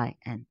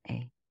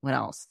 What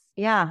else?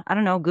 Yeah, I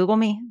don't know. Google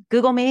me.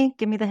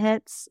 Give me the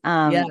hits.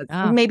 Yes.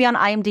 Oh. Maybe on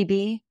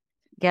IMDb.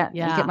 Get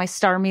Yeah. my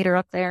star meter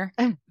up there.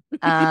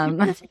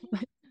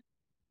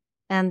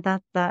 And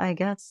that I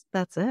guess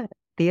that's it.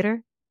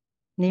 Theater,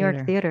 New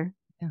York theater.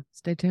 Yeah.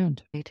 Stay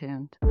tuned. Stay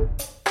tuned.